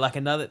 hell yeah,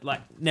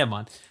 never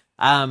mind.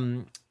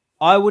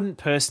 I wouldn't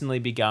personally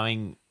be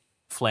going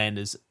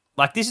Flanders.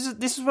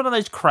 This is one of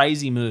those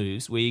crazy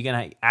moves where you're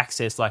going to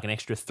access like an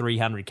extra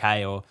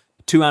 300k or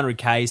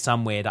 200k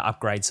somewhere to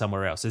upgrade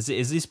somewhere else. Is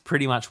this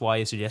pretty much why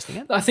you're suggesting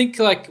it? I think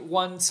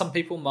some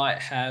people might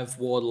have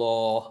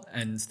Wardlaw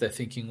and they're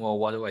thinking, well,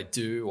 what do I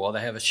do? Or they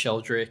have a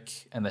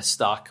Sheldrick and they're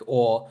stuck,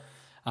 or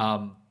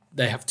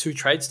they have two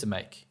trades to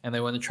make and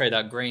they want to trade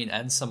out Green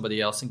and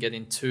somebody else and get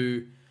in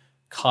two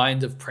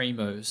kind of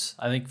primos.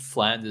 I think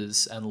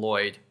Flanders and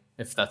Lloyd,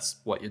 if that's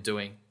what you're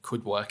doing,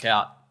 could work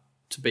out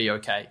to be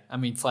okay. I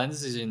mean,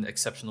 Flanders is in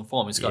exceptional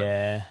form. He's got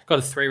a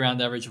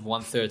 3-round average of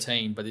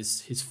 113, but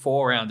his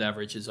 4-round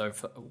average is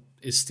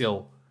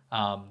still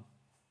around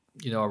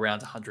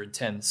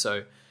 110.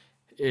 So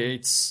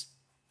it's,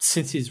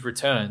 since his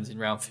returns in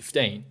round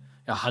 15,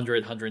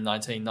 100,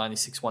 119,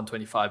 96,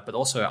 125, but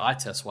also eye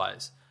test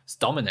wise, it's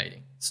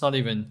dominating. It's not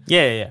even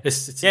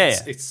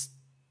It's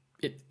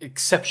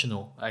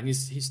exceptional, and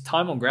his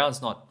time on ground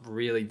is not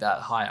really that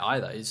high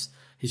either. He's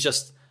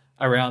just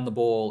around the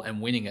ball and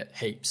winning it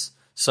heaps.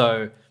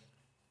 So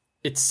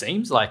it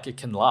seems like it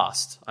can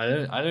last.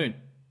 I don't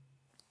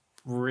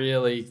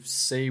really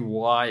see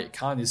why it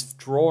can't. His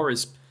draw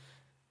is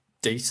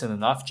decent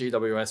enough.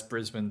 GWS,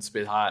 Brisbane's a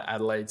bit high.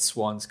 Adelaide,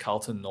 Swans,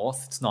 Carlton,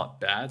 North. It's not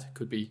bad.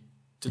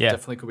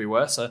 Definitely could be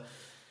worse. So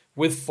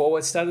with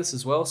forward status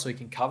as well, so he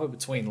can cover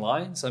between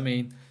lines. I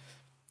mean,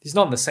 he's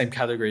not in the same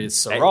category as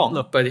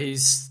Sarong, but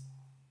he's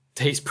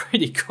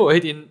pretty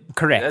good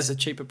as a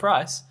cheaper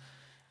price.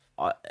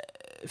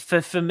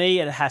 For me,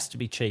 it has to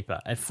be cheaper.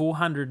 At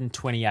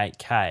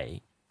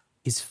 428k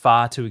is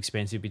far too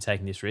expensive to be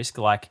taking this risk.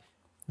 Like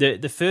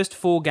the first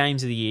 4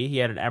 games of the year, he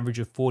had an average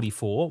of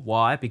 44.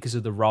 Why? Because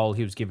of the role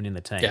he was given in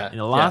the team. Yeah, in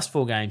the last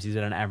 4 games, he's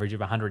at an average of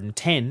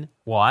 110.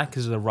 Why?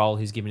 Because of the role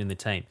he's given in the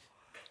team.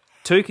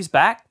 Touk is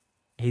back.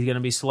 He's going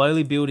to be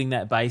slowly building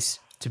that base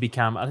to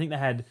become. I think they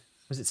had,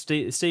 was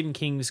it Stephen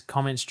King's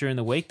comments during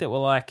the week that were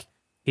like,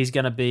 he's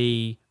going to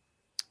be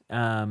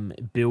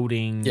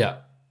building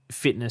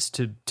fitness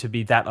to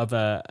be that of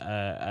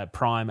a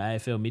prime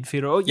AFL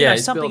midfielder, or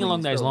something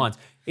along those lines.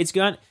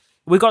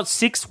 We've got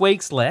 6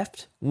 weeks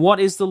left. What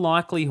is the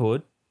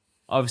likelihood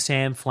of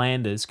Sam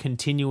Flanders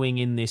continuing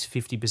in this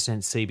 50%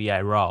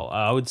 CBA role?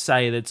 I would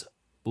say that's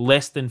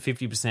less than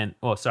 50%.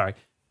 Oh, sorry.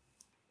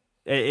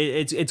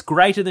 It's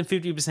greater than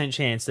 50%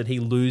 chance that he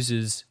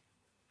loses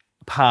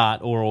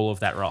part or all of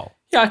that role.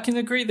 Yeah, I can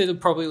agree that he'll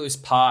probably lose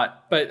part,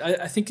 but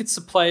I think it's the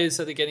players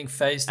that are getting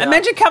phased out.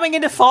 Imagine coming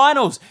into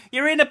finals.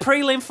 You're in a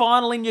prelim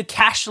final in your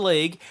cash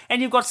league,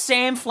 and you've got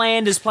Sam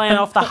Flanders playing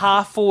off the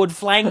half-forward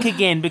flank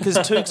again because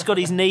Touk's got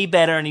his knee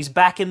better and he's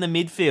back in the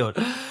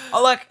midfield.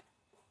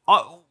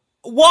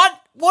 What?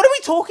 What are we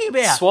talking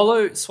about?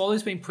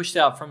 Swallow's been pushed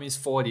out from his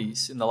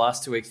 40s in the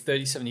last 2 weeks,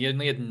 37. He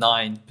only had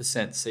 9%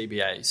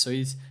 CBA, so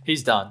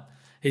he's done.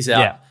 He's out.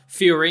 Yeah.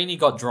 Fiorini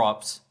got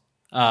dropped.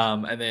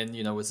 And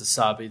then, was a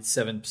sub, he had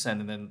 7%,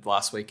 and then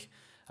last week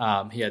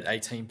he had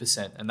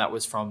 18%, and that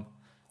was from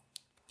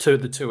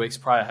the 2 weeks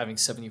prior having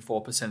 74%,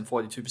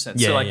 42%.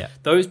 So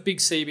those big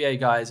CBA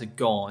guys are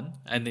gone,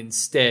 and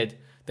instead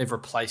they've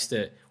replaced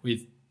it with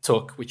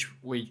Touk, which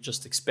we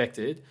just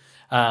expected,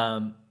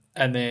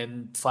 and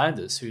then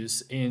Flanders,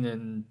 who's in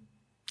and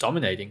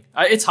dominating.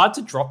 It's hard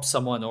to drop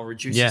someone or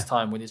reduce his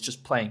time when he's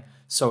just playing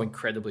so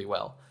incredibly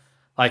well.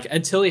 Like,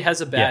 until he has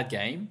a bad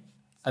game,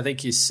 I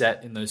think he's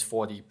set in those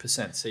 40%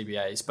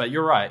 CBAs. But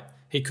you're right.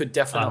 He could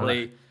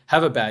definitely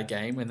have a bad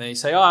game and they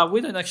say,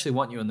 we don't actually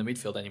want you in the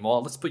midfield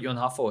anymore. Let's put you on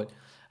half forward.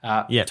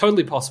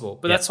 Totally possible.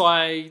 But that's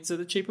why it's at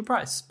a cheaper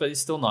price. But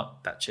he's still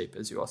not that cheap,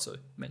 as you also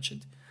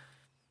mentioned.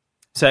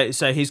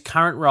 So his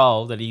current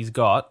role that he's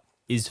got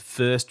is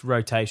first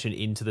rotation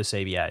into the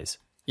CBAs.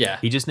 Yeah.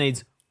 He just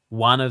needs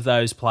one of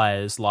those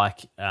players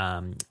like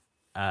a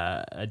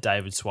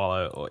David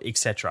Swallow or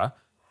etc.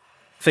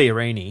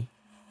 Fiorini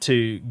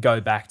to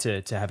go back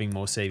to having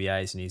more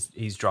CBAs, and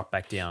he's dropped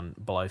back down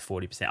below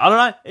 40%. I don't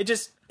know.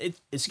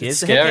 It scares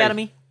the heck out of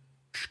me.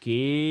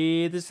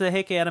 Scares the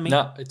heck out of me.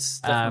 No, it's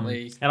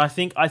definitely. And I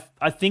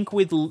think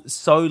with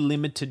so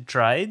limited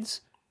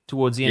trades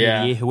towards the end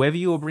of the year, whoever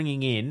you're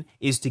bringing in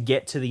is to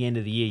get to the end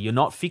of the year. You're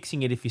not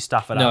fixing it if you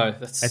stuff it up.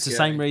 That's the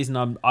same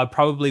reason I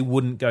probably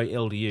wouldn't go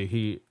LDU,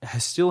 who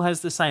still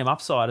has the same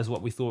upside as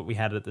what we thought we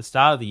had at the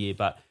start of the year,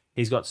 but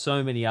he's got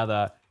so many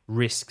other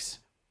risks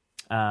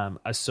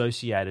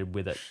associated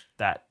with it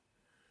that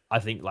I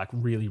think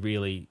really,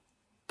 really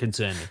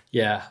concern me.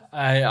 Yeah,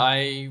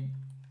 I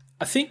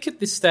think at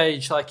this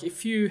stage, like,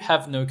 if you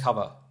have no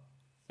cover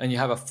and you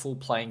have a full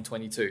playing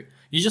 22,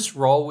 you just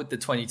roll with the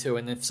 22,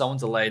 and if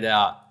someone's laid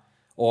out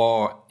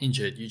or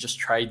injured, you just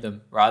trade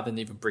them rather than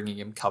even bringing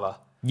him cover.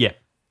 Yeah.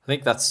 I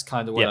think that's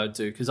kind of what I'd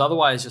do, because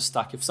otherwise you're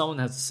stuck. If someone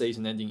has a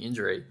season-ending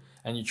injury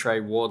and you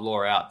trade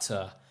Wardlaw out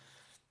to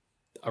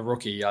a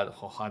rookie, I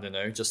don't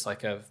know, just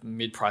like a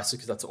mid-pricer,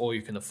 because that's all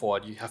you can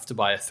afford. You have to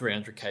buy a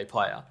 300k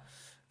player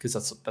because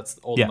that's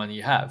all the money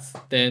you have.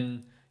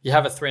 Then you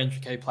have a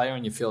 300k player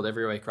in your field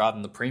every week rather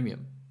than the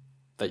premium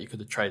that you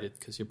could have traded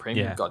because your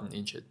premium gotten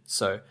injured.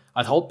 So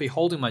I'd be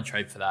holding my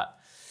trade for that.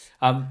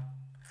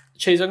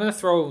 Cheese, I'm going to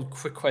throw a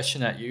quick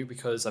question at you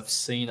because I've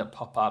seen it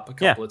pop up a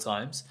couple of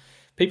times.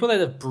 People that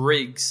have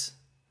Briggs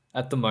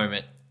at the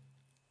moment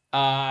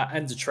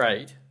and to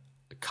trade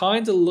are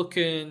kind of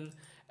looking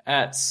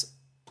at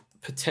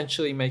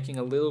potentially making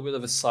a little bit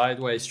of a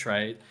sideways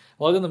trade.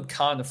 A lot of them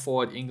can't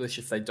afford English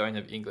if they don't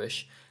have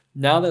English.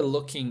 Now they're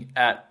looking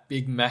at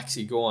big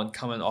Maxi Gorn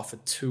coming off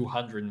at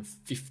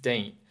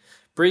 215.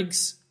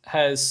 Briggs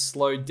has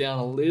slowed down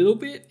a little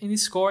bit in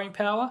his scoring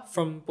power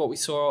from what we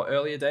saw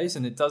earlier days,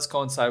 and it does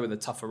coincide with a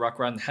tougher ruck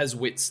run. Has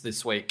Wits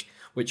this week,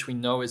 which we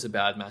know is a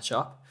bad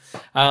matchup.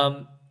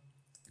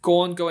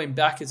 Gorn going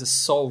back as a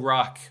sole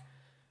ruck,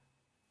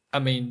 I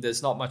mean,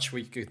 there's not much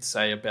we could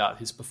say about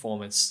his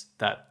performance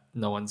that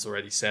no one's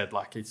already said.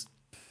 Like, he's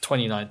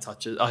 29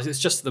 touches. It's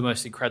just the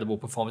most incredible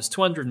performance.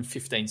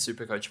 215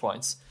 SuperCoach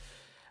points.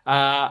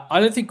 I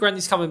don't think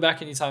Grundy's coming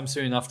back anytime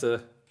soon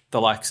after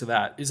the likes of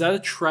that. Is that a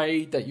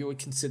trade that you would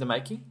consider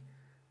making?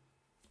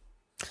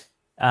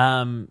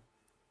 Yeah,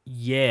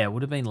 it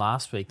would have been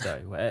last week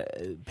though.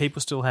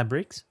 People still have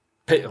Briggs?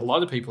 A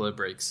lot of people have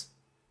Briggs.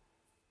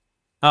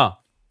 Oh,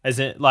 is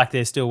it like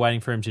they're still waiting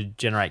for him to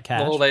generate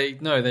cash? Well,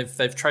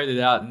 they've traded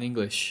out in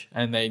English,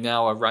 and they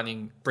now are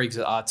running Briggs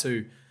at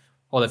R2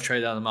 or they've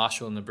traded out of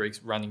Marshall and the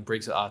Briggs running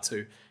Briggs at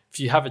R2. If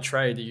you have a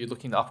trade, are you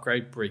looking to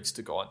upgrade Briggs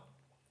to Gawn?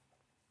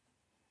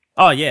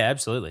 Oh yeah,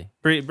 absolutely.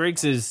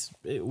 Briggs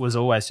was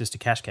always just a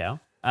cash cow.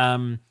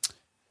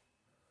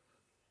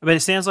 But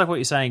it sounds like what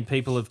you're saying,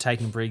 people have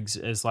taken Briggs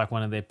as like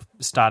one of their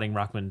starting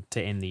ruckmen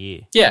to end the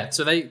year. Yeah,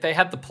 so they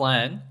had the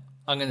plan.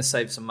 I'm going to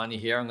save some money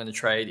here. I'm going to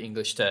trade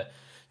English to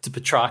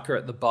Petrarca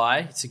at the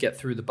bye to get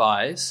through the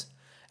buys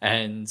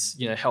and,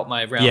 help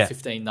my round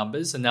 15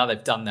 numbers. And now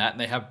they've done that and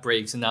they have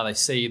Briggs and now they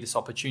see this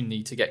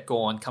opportunity to get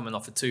Gawn coming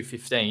off at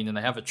 215 and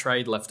they have a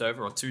trade left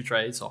over or 2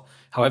 trades or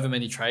however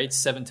many trades,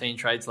 17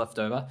 trades left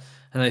over.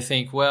 And they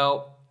think,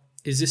 well,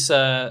 is this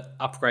a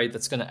upgrade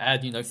that's going to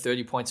add,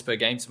 30 points per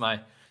game to my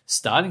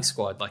starting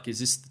squad? Like, is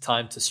this the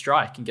time to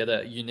strike and get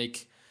a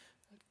unique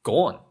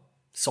Gawn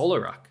solo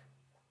ruck?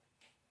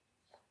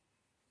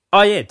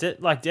 Oh yeah,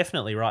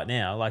 definitely right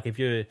now. Like if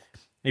you're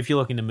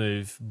looking to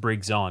move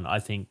Briggs on, I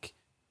think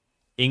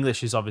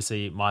English is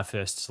obviously my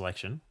first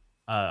selection.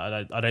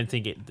 I don't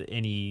think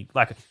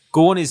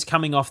Gawn is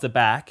coming off the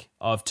back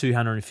of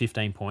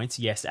 215 points.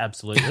 Yes,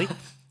 absolutely.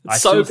 I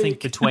still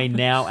think between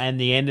now and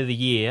the end of the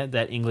year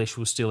that English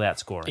will still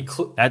outscore him.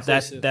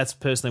 That's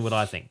personally what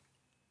I think.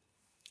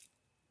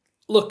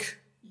 Look,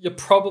 you're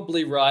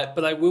probably right,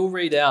 but I will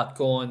read out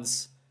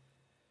Gawn's.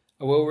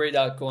 I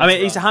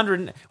mean, he's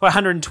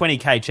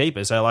 120k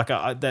cheaper, so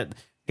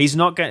he's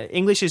not going.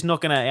 English is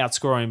not going to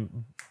outscore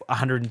him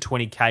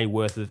 120k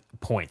worth of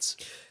points.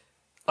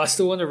 I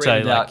still want to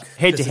read it out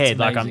head to head.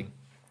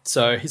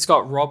 So he's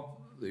got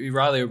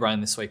Riley O'Brien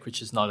this week,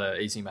 which is not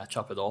an easy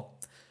matchup at all.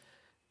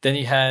 Then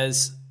he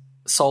has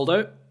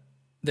Soldo.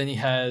 Then he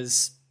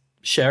has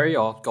Sherry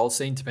or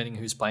Goldstein, depending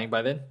who's playing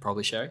by then.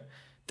 Probably Sherry.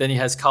 Then he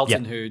has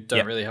Carlton, who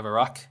don't really have a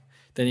ruck.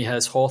 Then he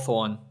has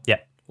Hawthorn,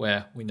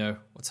 where we know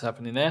what's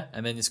happening there.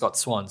 And then he's got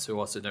Swans, who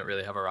also don't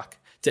really have a ruck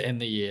to end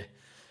the year.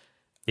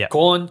 Yeah.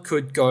 Gawn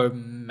could go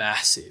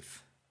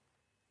massive.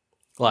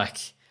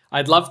 Like,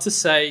 I'd love to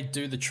say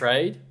do the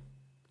trade,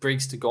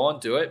 Briggs to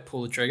Gawn, do it,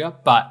 pull the trigger.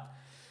 But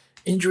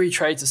injury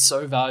trades are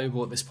so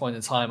valuable at this point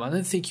in time. I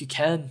don't think you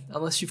can,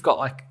 unless you've got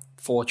like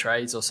 4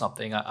 trades or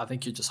something. I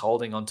think you're just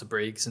holding on to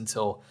Briggs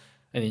until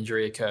an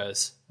injury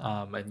occurs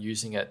and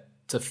using it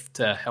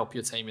to help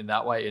your team in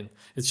that way. And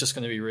it's just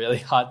going to be really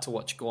hard to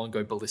watch Gawn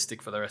go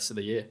ballistic for the rest of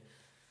the year.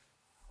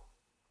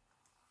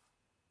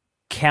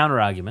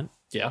 Counter argument.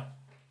 Yeah.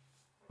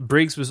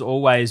 Briggs was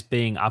always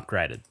being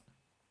upgraded.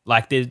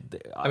 Like, he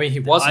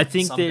wasn't. I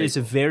think there's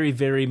a very,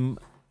 very...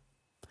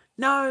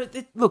 No,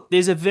 look,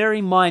 there's a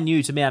very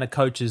minute amount of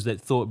coaches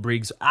that thought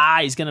Briggs,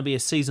 he's going to be a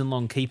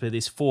season-long keeper.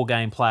 This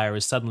 4-game player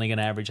is suddenly going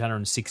to average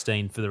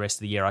 116 for the rest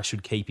of the year. I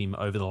should keep him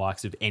over the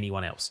likes of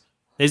anyone else.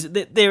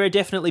 There are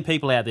definitely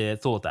people out there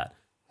that thought that.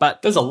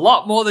 But there's a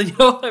lot more than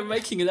you're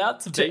making it out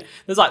to be.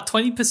 There's like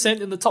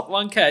 20% in the top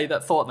 1K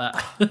that thought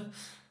that.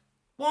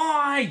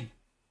 Why?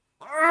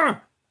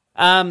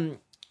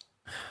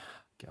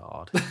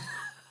 God.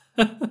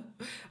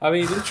 I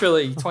mean,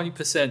 literally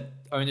 20%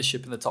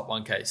 ownership in the top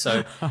 1K.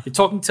 So you're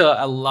talking to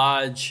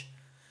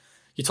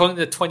you're talking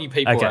to 20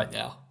 people right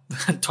now.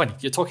 20.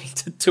 You're talking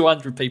to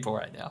 200 people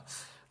right now.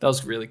 That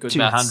was really good.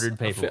 200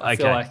 people. I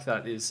feel like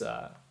that is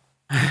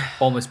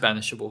almost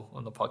banishable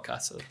on the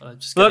podcast.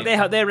 So look,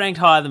 they're ranked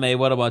higher than me.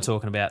 What am I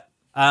talking about?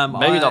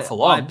 Maybe not for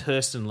long.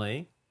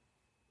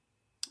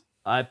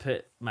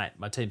 Mate,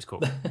 my team's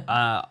cool.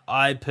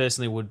 I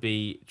personally would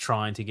be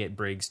trying to get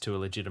Briggs to a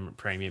legitimate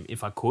premium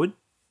if I could.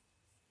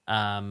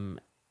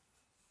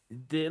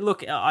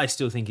 Look, I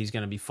still think he's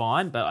going to be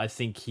fine, but I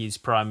think his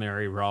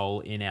primary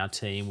role in our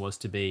team was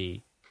to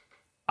be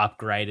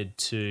upgraded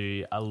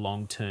to a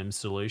long-term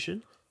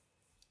solution.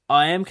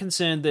 I am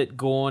concerned that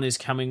Gawn is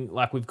coming,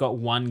 like we've got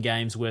 1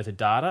 game's worth of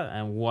data,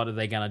 and what are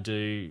they going to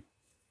do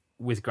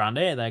with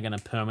Grundy? Are they going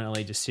to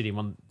permanently just sit him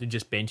on,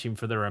 just bench him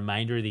for the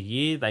remainder of the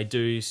year? They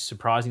do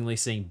surprisingly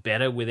seem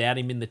better without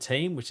him in the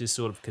team, which is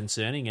sort of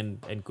concerning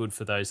and good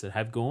for those that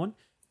have Gawn.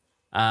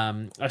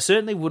 I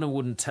certainly wouldn't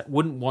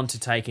want to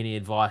take any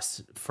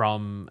advice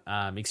from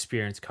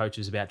experienced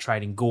coaches about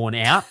trading Gawn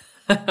out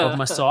of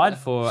my side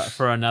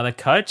for another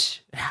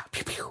coach.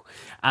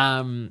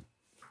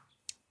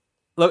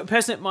 Look,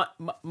 personally,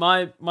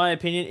 my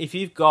opinion, if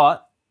you've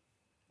got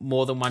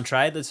more than 1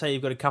 trade, let's say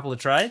you've got a couple of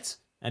trades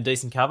and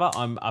decent cover,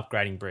 I'm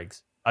upgrading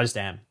Briggs. I just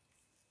am.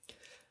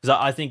 Because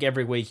I think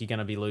every week you're going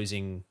to be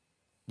losing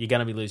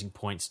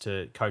points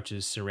to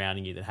coaches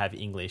surrounding you that have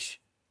English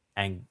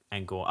and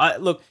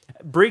Gawn. Look,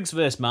 Briggs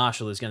versus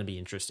Marshall is going to be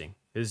interesting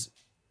because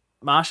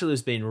Marshall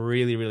has been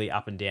really, really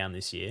up and down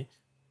this year.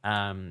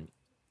 And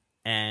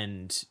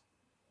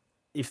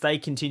if they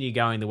continue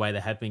going the way they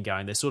have been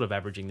going, they're sort of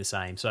averaging the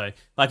same. So,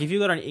 like, if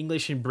you've got an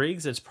English and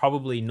Briggs, it's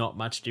probably not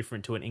much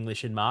different to an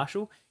English and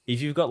Marshall.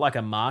 If you've got like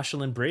a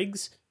Marshall and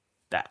Briggs,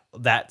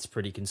 that's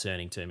pretty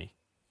concerning to me.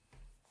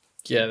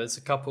 Yeah, there's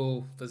a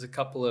couple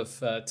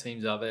of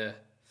teams out there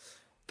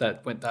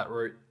that went that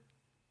route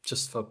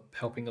just for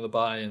helping the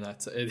buy, and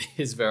it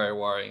is very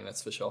worrying,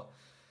 that's for sure.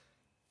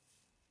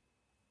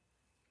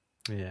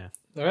 Yeah.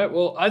 All right.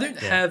 Well, I don't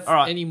have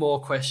any more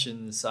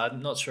questions.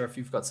 I'm not sure if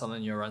you've got something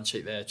in your run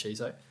sheet there,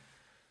 Chizo.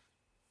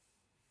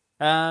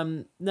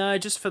 No,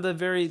 just for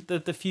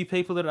the few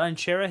people that own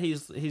Chera,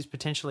 he's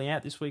potentially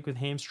out this week with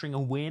hamstring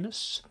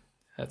awareness.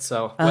 That's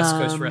West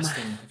Coast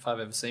wrestling, if I've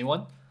ever seen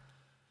one.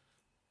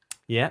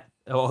 Yeah.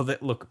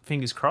 Look,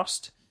 fingers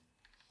crossed.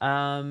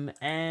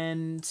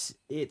 And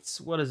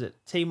it's, what is it?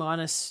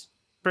 T-minus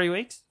 3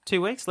 weeks,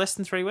 2 weeks, less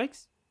than 3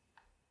 weeks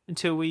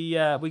until we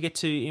get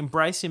to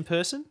embrace in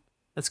person.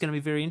 That's going to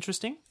be very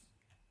interesting.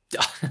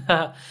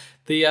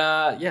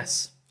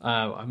 Yes.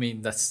 I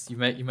mean, you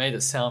made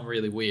it sound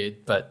really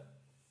weird, but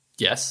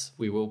yes,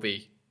 we will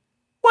be.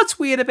 What's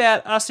weird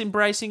about us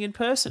embracing in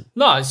person?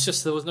 No, it's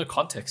just there was no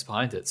context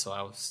behind it, so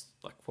I was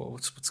like, well,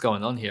 what's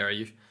going on here? Are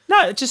you?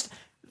 No, it just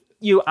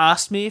you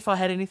asked me if I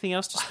had anything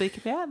else to speak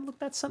about. Look,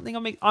 that's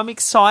something I'm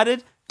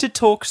excited to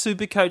talk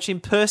SuperCoach in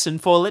person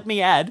for. Let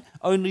me add,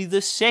 only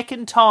the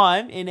second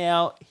time in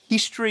our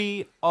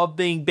history of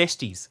being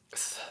besties.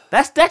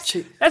 That's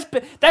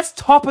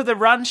top of the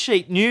run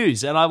sheet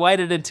news, and I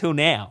waited until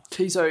now.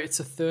 Chizo, it's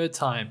a third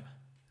time.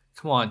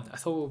 Come on, I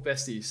thought we were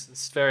besties.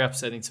 It's very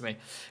upsetting to me.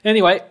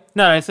 Anyway.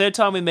 No, third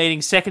time we're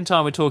meeting, second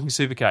time we're talking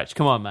SuperCoach.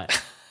 Come on,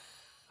 mate.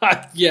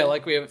 Yeah,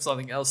 like we have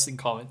something else in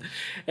common.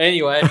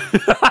 Anyway,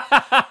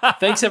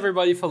 thanks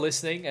everybody for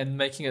listening and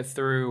making it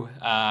through.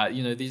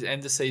 These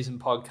end of season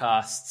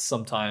podcasts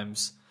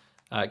sometimes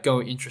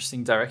go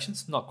interesting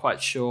directions. Not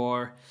quite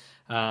sure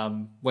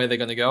where they're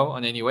going to go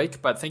on any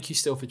week, but thank you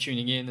still for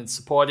tuning in and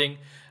supporting.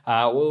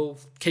 We'll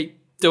keep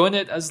doing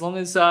it as long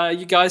as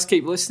you guys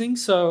keep listening.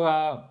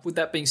 So with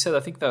that being said,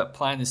 I think the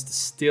plan is to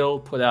still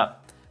put out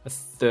a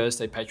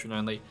Thursday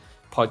patron-only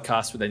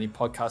podcast with any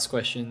podcast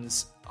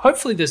questions.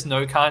 Hopefully there's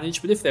no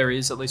carnage, but if there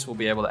is, at least we'll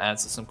be able to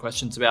answer some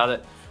questions about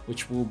it,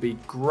 which will be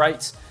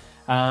great.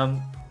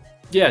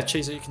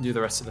 Chizo, you can do the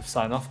rest of the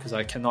sign-off because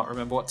I cannot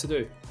remember what to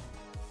do.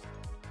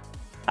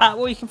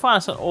 Well, you can find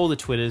us on all the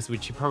Twitters,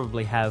 which you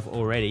probably have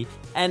already.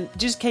 And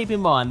just keep in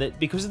mind that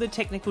because of the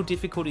technical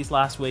difficulties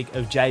last week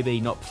of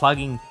JB not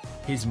plugging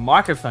his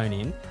microphone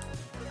in,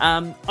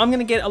 I'm going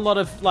to get a lot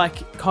of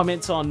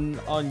comments on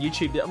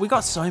YouTube. We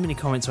got so many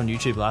comments on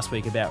YouTube last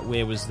week about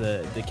where was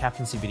the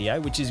captaincy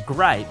video, which is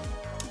great.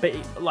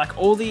 But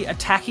all the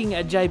attacking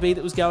at JB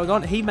that was going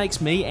on, he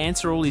makes me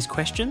answer all his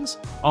questions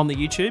on the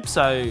YouTube.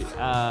 So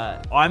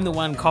I'm the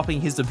one copying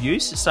his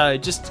abuse. So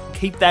just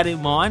keep that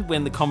in mind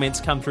when the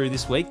comments come through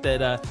this week.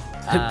 That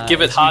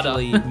give it harder.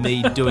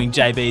 Me doing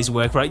JB's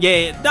work, right?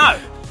 Yeah, no.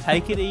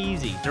 Take it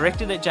easy.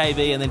 Direct it at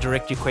JB and then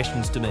direct your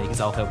questions to me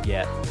because I'll help you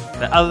out.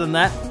 But other than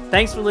that,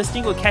 thanks for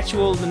listening. We'll catch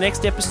you all in the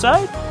next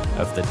episode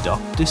of the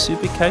Dr.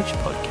 SuperCoach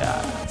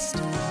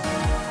podcast.